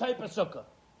any type of sukkah.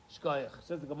 Shkoyach.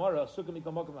 Says the Gemara, sukkah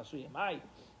mikol makom lasuyim.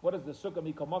 What is the sukkah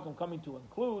mikol makom coming to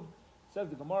include? Says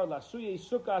the Gemara, lasuye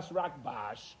sukkahs rak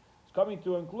bash. It's coming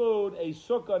to include a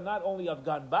sukkah not only of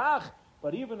gan bach,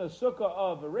 but even a sukkah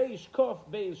of reish kuf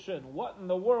beis shin. What in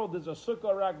the world is a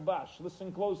sukkah rak bash?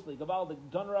 Listen closely. Gavaldik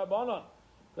dun rabbanon.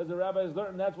 Because the rabbis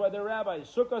learned, that's why they're rabbis.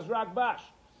 Sukkahs rak bash.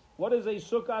 What is a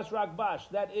sukkahs rakbash?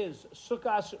 That is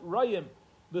sukkahs rayim,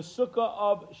 the sukkah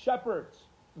of shepherds.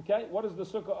 Okay, what is the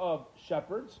sukkah of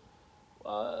shepherds?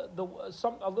 A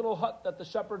little hut that the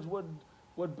shepherds would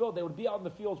build. They would be out in the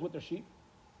fields with their sheep,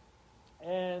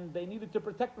 and they needed to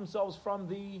protect themselves from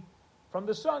the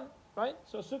sun. Right.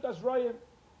 So sukkahs rayim,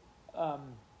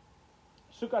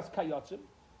 sukkahs kayotzim,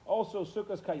 also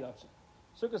sukkahs kayotzim.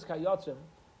 Sukkahs kayotzim,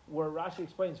 where Rashi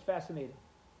explains, fascinating.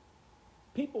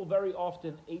 People very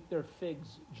often ate their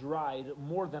figs dried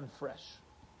more than fresh.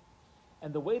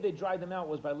 And the way they dried them out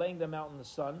was by laying them out in the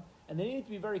sun. And they needed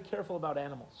to be very careful about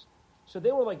animals. So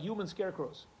they were like human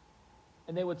scarecrows.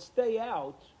 And they would stay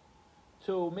out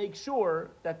to make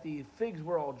sure that the figs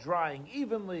were all drying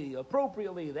evenly,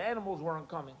 appropriately. The animals weren't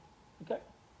coming. Okay?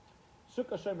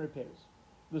 Sukkah Shomrei Peres.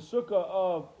 The sukkah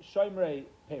of Shomrei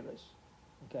Peres.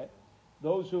 Okay,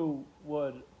 those who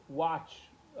would watch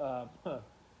Sukkah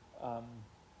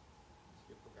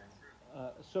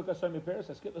Shemrei Peres,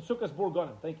 Sukkah's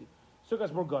Borganim. Thank you,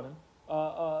 Sukkah's Borganim.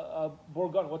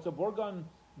 Borgan. What's a Borgan?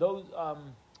 Those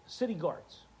city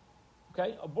guards.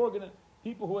 Okay, a Borgan,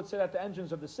 people who would sit at the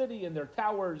entrance of the city in their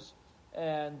towers,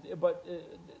 but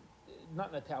not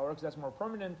in a tower because that's more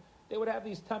permanent. They would have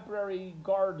these temporary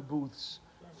guard booths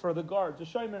for the guards. The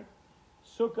Shomer,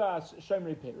 Sukkah's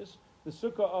Shemrei Peres, the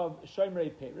Sukkah of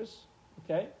Shemrei Peres.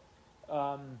 Okay,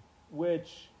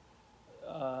 which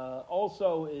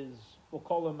also is, we'll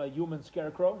call him a human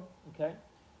scarecrow. Okay,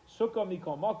 Sukkah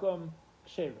mikol makom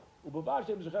kshera. As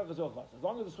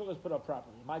long as the sukkah is put up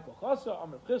properly. Michael Chasa,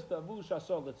 Amr Chista, Vu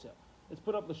Shasol Litzel. It's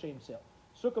put up l'shem sale.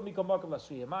 Sukkah mikol makom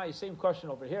lasuyamai. Same question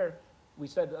over here. We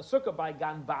said a sukkah by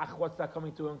Ganbach. What's that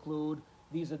coming to include?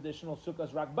 These additional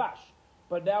sukkahs rakbash.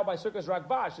 But now by sukkahs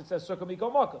rakbash, it says sukkah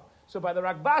mikol makom. So by the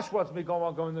rakbash, what's mikol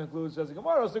makom going to include? Says the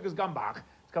Gemara, sukkahs Ganbach.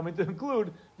 It's coming to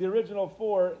include the original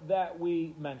four that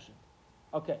we mentioned.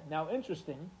 Okay, now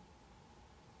interesting.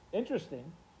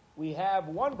 We have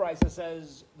one brayso that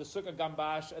says the sukkah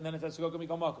gambash, and then it says sukkah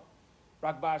mikol makom,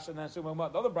 rakbash, and then sukkah mikol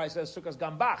makom. The other brayso says sukkah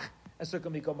gambach and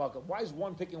sukkah mikol makom. Why is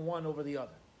one picking one over the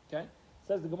other? Okay,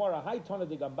 says the Gemara, Hai Tana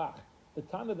de gambach, the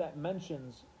Tana that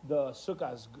mentions the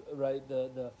sukkahs, right?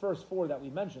 The first four that we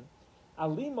mentioned,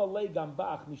 alima le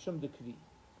gambach mishum dekvi.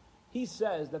 He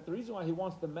says that the reason why he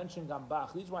wants to mention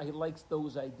gambach, the reason why he likes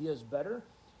those ideas better,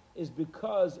 is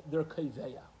because they're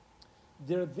kaiveya.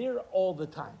 They're there all the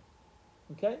time.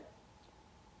 Okay?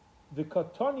 The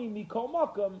katani mikol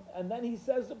makom, and then he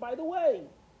says, by the way,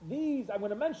 these, I'm going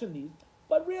to mention these,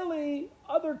 but really,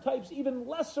 other types, even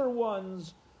lesser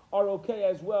ones, are okay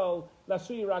as well.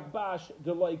 Lasui rakbash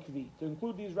deloi kvi, to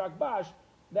include these rakbash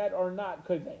that are not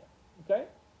kaiveya. Okay?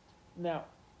 Now,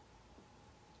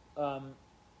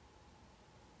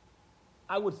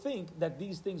 I would think that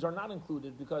these things are not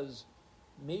included because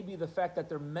maybe the fact that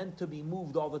they're meant to be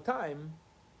moved all the time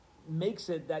makes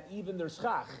it that even their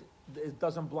schach, it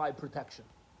doesn't blind protection.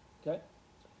 Okay?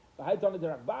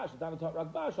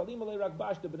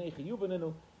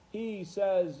 He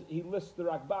says, he lists the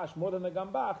rakbash more than the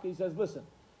gambach. He says, listen,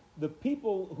 the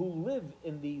people who live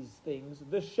in these things,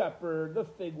 the shepherd, the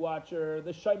fig watcher,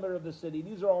 the shomer of the city,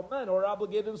 these are all men who are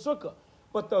obligated in sukkah.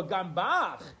 But the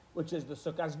gambach, which is the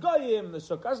sukkah's goyim, the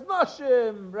sukkah's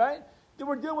nashim, right? They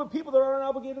were dealing with people that aren't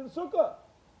obligated in sukkah.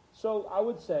 So I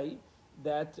would say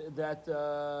that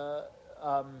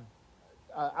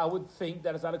I would think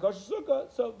that it's not a kosher sukkah.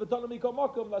 So v'tanami kol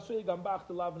makom lasui gambach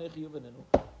to lav nechiyuvaninu,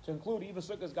 to include even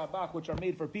sukkahs gambach, which are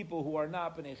made for people who are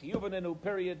not b'nechiyuvaninu.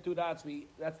 Period. That's the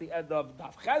end of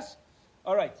daf ches.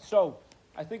 All right. So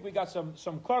I think we got some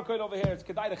clarkot over here. It's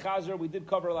kedai de chazer. We did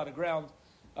cover a lot of ground.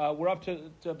 We're up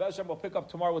to Bezhem. We'll pick up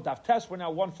tomorrow with daf tes. We're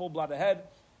now one full blot ahead,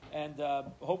 and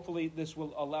hopefully this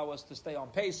will allow us to stay on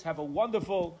pace. Have a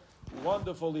wonderful,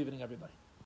 wonderful evening, everybody.